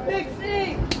on, big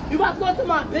sig. You about to go to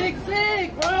my big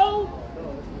sig, bro.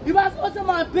 You about to go to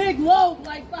my big low.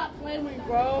 Like, stop playing with me,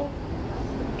 bro.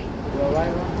 You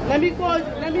alright, bro? Let me call you.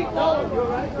 Let me call you. You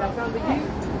alright? Y'all found the keys?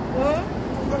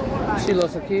 Huh? She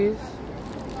lost her keys.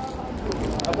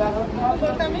 ¿Look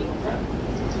at me?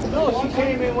 No, she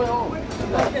came and went home.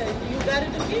 Okay, you got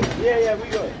it, the key? Yeah, we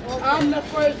good. I'm the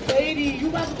first lady. You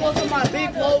about to go to my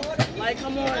big loaf? Like,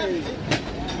 come on.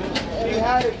 She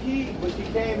had a key, but she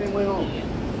came and went home.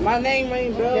 My name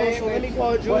ain't Bill, so let me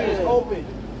call Julia. But it's open,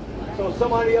 so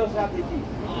somebody else have the key.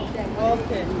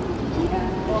 Okay.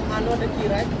 Well, I know the key,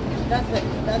 right? That's the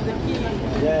key.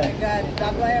 Yeah. I got it.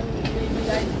 That's why I'm leaving you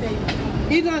guys safe.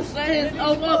 He's gonna say his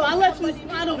I let you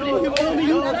slide over there. You feel me?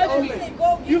 You touch me.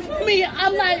 You feel me?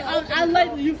 I'm like, I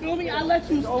let you feel me? I let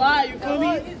you slide. You feel me?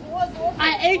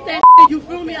 I ate that shit. You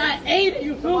feel me? I ate it.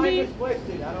 You feel me?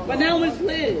 But now it's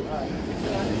lit.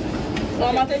 So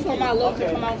I'm about to tell my love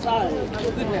to come outside.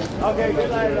 Okay, good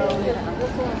night,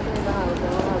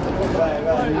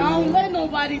 I don't let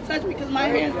nobody touch me because my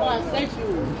hands are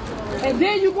sexual. And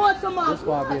then you going to my That's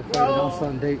why I be afraid of my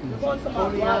son dating.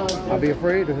 I be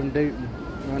afraid of him dating.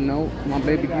 I know. My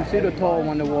baby, you see the tall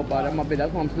one that walked by, that my baby.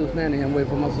 That's why I'm still standing here and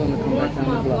waiting for my son to come back down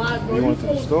the block. You went to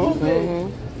the store? Mm-hmm.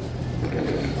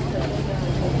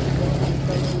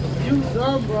 You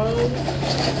dumb, bro.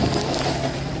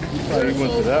 Oh, you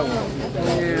went to that one.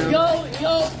 Yeah.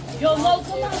 Yo, Lo,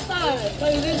 come outside.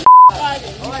 Play this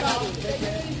Friday.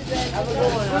 Have a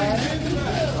good one, alright?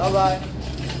 Bye-bye.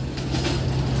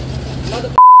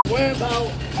 Motherfucker worry about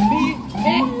me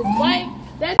and his wife.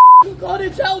 That could go to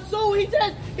jail too.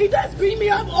 He just beat me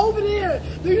up over there.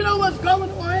 Do you know what's going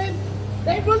on?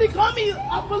 They really call me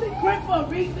a really quick for a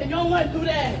reason. You don't want to do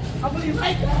that. I really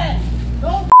like that.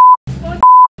 Don't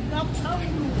I'm telling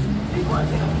you. He's going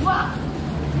to the block.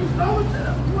 He's going to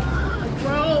the block,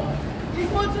 bro. He's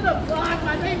going to the block.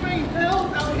 My neighbor ain't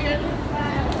bills out here this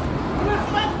time. How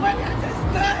much money I just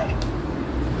got?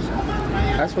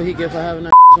 That's what he get for having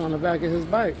that on the back of his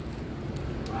bike.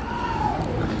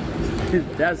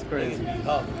 That's crazy.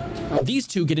 These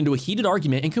two get into a heated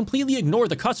argument and completely ignore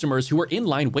the customers who are in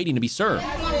line waiting to be served.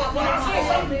 When I say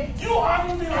something, you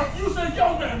argue me like you said,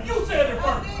 yo man, you said it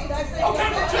first. Okay,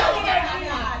 but tell me that.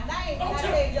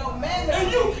 Okay.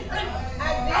 And you, I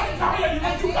didn't call you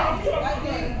like you called me.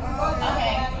 Okay.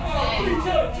 Please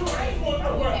tell the truth. I ain't going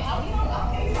nowhere. I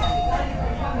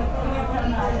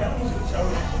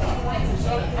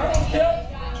don't care.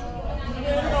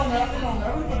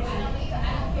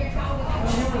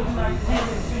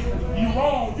 You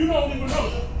wrong. You don't even know.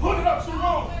 Put it up. She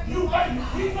wrong. You right.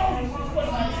 We know you.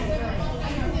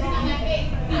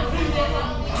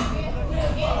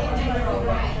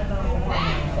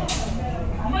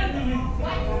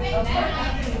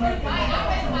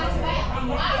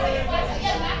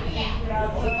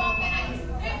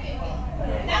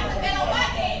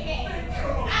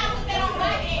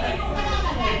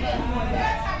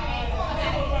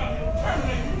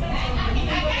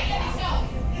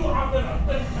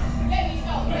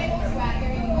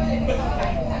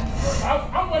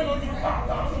 I'm waiting on you to call.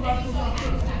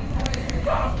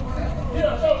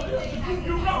 Yeah, so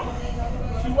you know.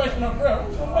 She wasting her breath.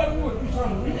 So what would you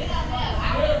trying to read?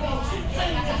 She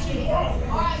can't she wrong.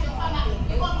 All right,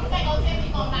 you gonna take those things,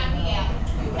 you gonna knock me out.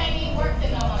 You can't even work to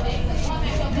no more days.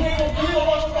 You ain't gonna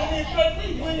threaten me.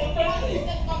 You ain't gonna threaten me.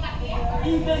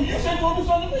 You said you're gonna do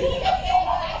something to me.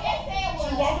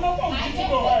 She walking up on me. She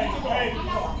go, hey,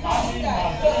 I need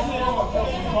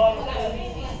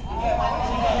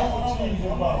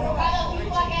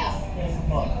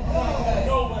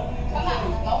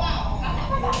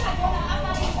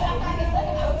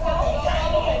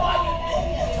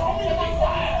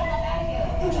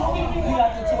you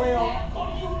got the 12.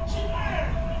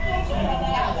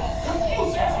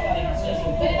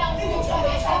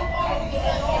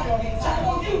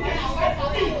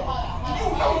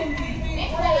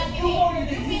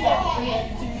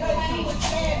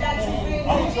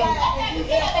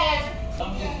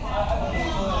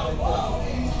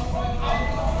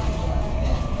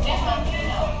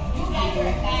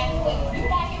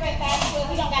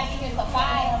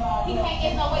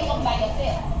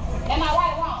 Am I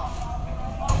right or wrong?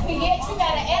 But yet you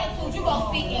got an attitude, you gonna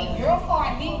sit in your car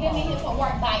and leave them in here to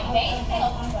work by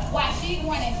themselves while she's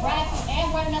running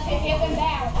up and helping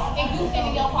down, and you sitting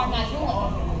in your car not doing it.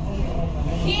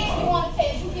 Then you wanna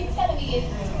tell, you keep telling me is,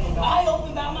 I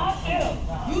open by myself.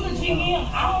 You the GM,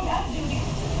 I don't got to do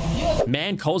this.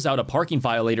 Man calls out a parking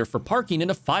violator for parking in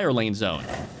a fire lane zone.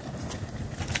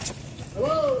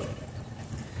 Hello?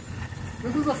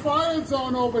 This is a fire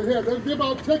zone over here. They give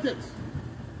out tickets.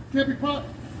 Can't be parked.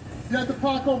 You have to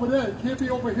park over there. You can't be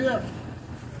over here.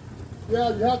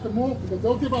 Yeah, you have to move because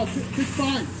they'll give out big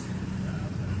fines.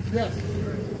 Yes.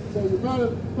 So you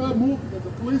better move because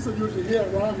the police are usually here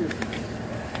around here.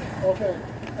 Okay.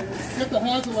 And you get the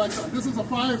hazard lights on. This is a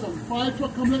fire zone. Fire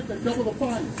truck coming in, they double the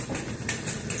fines.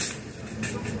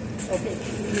 Okay.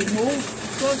 You move.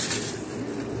 son?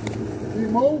 Can you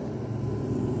move?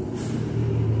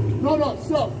 No,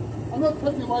 stop. I'm not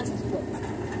taking your license plate.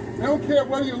 I don't care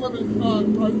whether you live in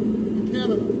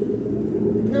Canada.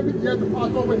 You have to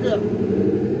park over here.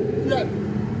 Yeah.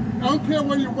 I don't care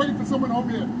whether you're waiting for someone over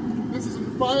here. This is a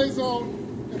fire zone.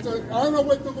 I don't know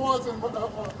what the law is in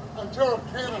Ontario,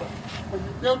 Canada, but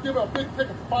they'll give a big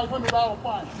ticket, $500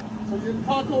 fine. So you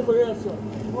park over there, sir.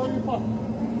 Where do you park?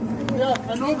 Yeah,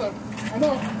 I know that. I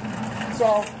know.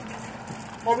 So,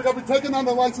 we're going to be taking on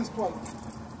the license plate.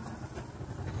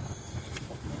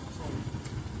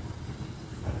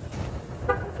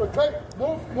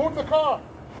 So move the car.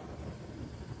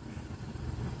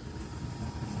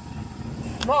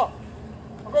 No,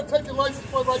 I'm going to take your license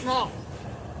plate right now.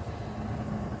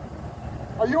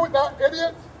 Are you that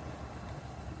idiot?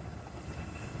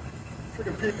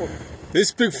 Freaking people. They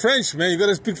speak French, man. You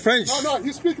gotta speak French. No,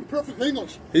 he's speaking perfect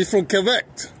English. He's from Quebec.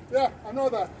 Yeah, I know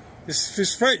that.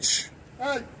 He's French.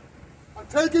 Hey, I'm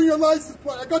taking your license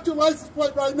plate. I got your license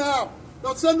plate right now.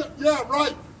 They'll send it. Yeah,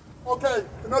 right. Okay,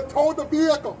 and they'll tow the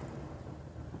vehicle.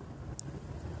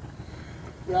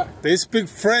 Yeah. They speak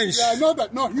French. Yeah, I know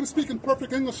that. No, he was speaking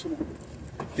perfect English to me.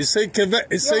 He say Quebec.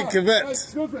 He say Quebec. Hey,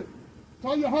 excuse me.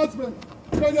 Tell your husband.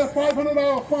 Pay that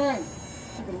 $500 fine.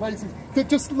 Lazy.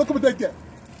 Just look at what they get.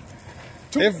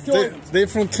 They're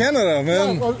from Canada,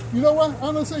 man. Yeah, well, you know what?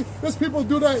 Honestly, there's people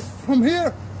do that from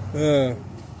here.